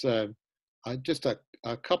 there's just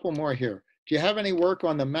a couple more here. Do you have any work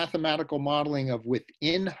on the mathematical modeling of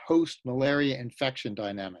within-host malaria infection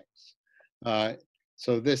dynamics?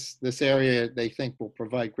 So this area, they think, will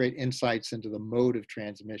provide great insights into the mode of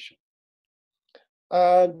transmission.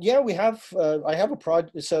 Yeah, we have. I have a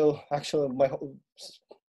project. So actually,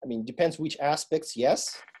 I mean, depends which aspects.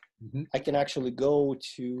 Yes, Mhm. I can actually go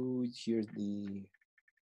to here's the.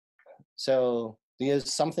 So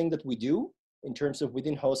there's something that we do in terms of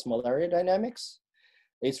within host malaria dynamics.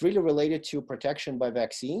 It's really related to protection by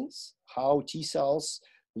vaccines, how T cells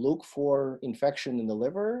look for infection in the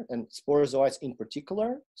liver and sporozoites in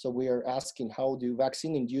particular. So we are asking how do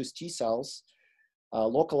vaccine-induced T cells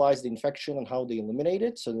localize the infection and how they eliminate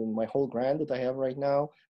it. So my whole grant that I have right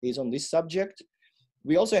now is on this subject.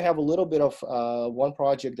 We also have a little bit of one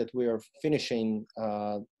project that we are finishing,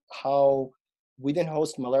 how within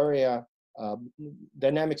host malaria, uh,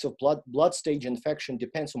 dynamics of blood stage infection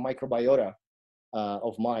depends on microbiota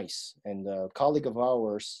of mice. And a colleague of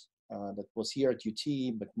ours that was here at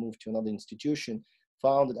UT but moved to another institution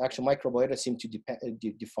found that actually microbiota seem to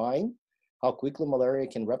define how quickly malaria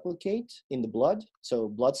can replicate in the blood, so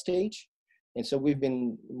blood stage. And so we've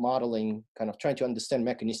been modeling, kind of trying to understand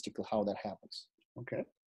mechanistically how that happens. Okay.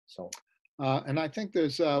 So, And I think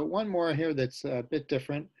there's one more here that's a bit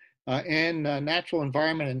different. In a natural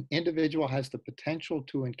environment, an individual has the potential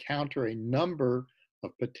to encounter a number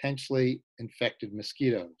of potentially infected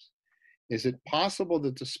mosquitoes. Is it possible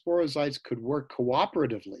that the sporozoites could work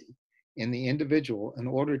cooperatively in the individual in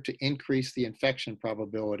order to increase the infection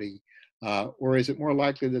probability? Or is it more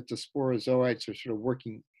likely that the sporozoites are sort of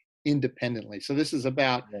working independently? So this is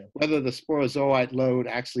about yeah. whether the sporozoite load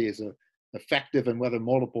actually is effective and whether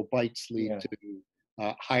multiple bites lead Yeah.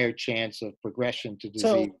 to higher chance of progression to disease.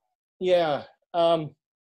 So, yeah.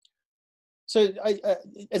 So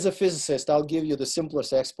as a physicist, I'll give you the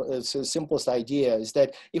simplest idea is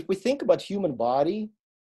that if we think about human body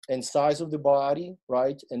and size of the body,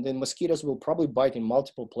 right? And then mosquitoes will probably bite in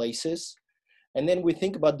multiple places. And then we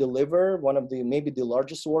think about the liver, one of the, maybe the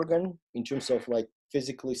largest organ in terms of like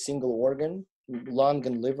physically single organ. Lung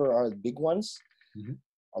and liver are the big ones. Mhm.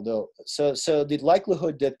 Although, so the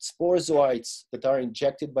likelihood that sporozoites that are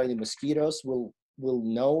injected by the mosquitoes will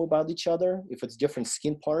know about each other if it's different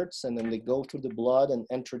skin parts and then they go through the blood and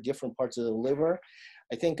enter different parts of the liver,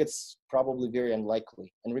 I think it's probably very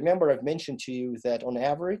unlikely. And remember, I've mentioned to you that on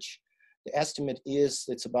average, the estimate is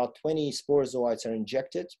it's about 20 sporozoites are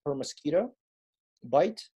injected per mosquito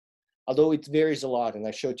bite, although it varies a lot. And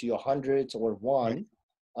I showed you 100 or one.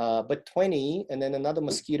 Right. But 20, and then another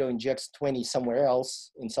mosquito injects 20 somewhere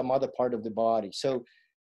else in some other part of the body. So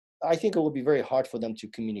I think it will be very hard for them to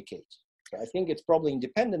communicate. So I think it's probably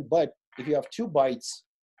independent, but if you have 2 bites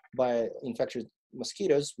by infectious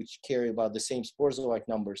mosquitoes, which carry about the same sporozoite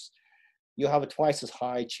numbers, you have a twice as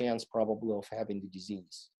high chance probably of having the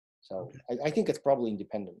disease. So I think it's probably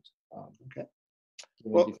independent. Okay.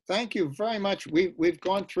 Well, thank you very much. We've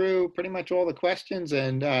gone through pretty much all the questions,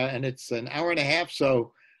 and it's an hour and a half.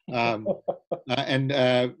 So, you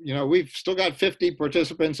know, we've still got 50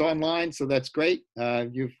 participants online, so that's great.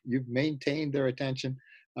 You've maintained their attention.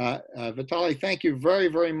 Vitaly, thank you very,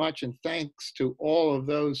 very much, and thanks to all of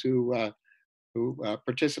those who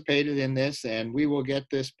participated in this. And we will get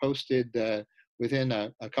this posted within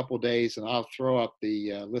a couple days, and I'll throw up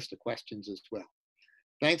the list of questions as well.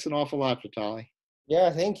 Thanks an awful lot, Vitaly. Yeah,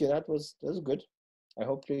 thank you. That was good. I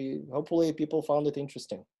hope hopefully people found it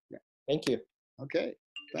interesting. Yeah. Thank you. Okay,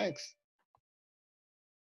 thanks.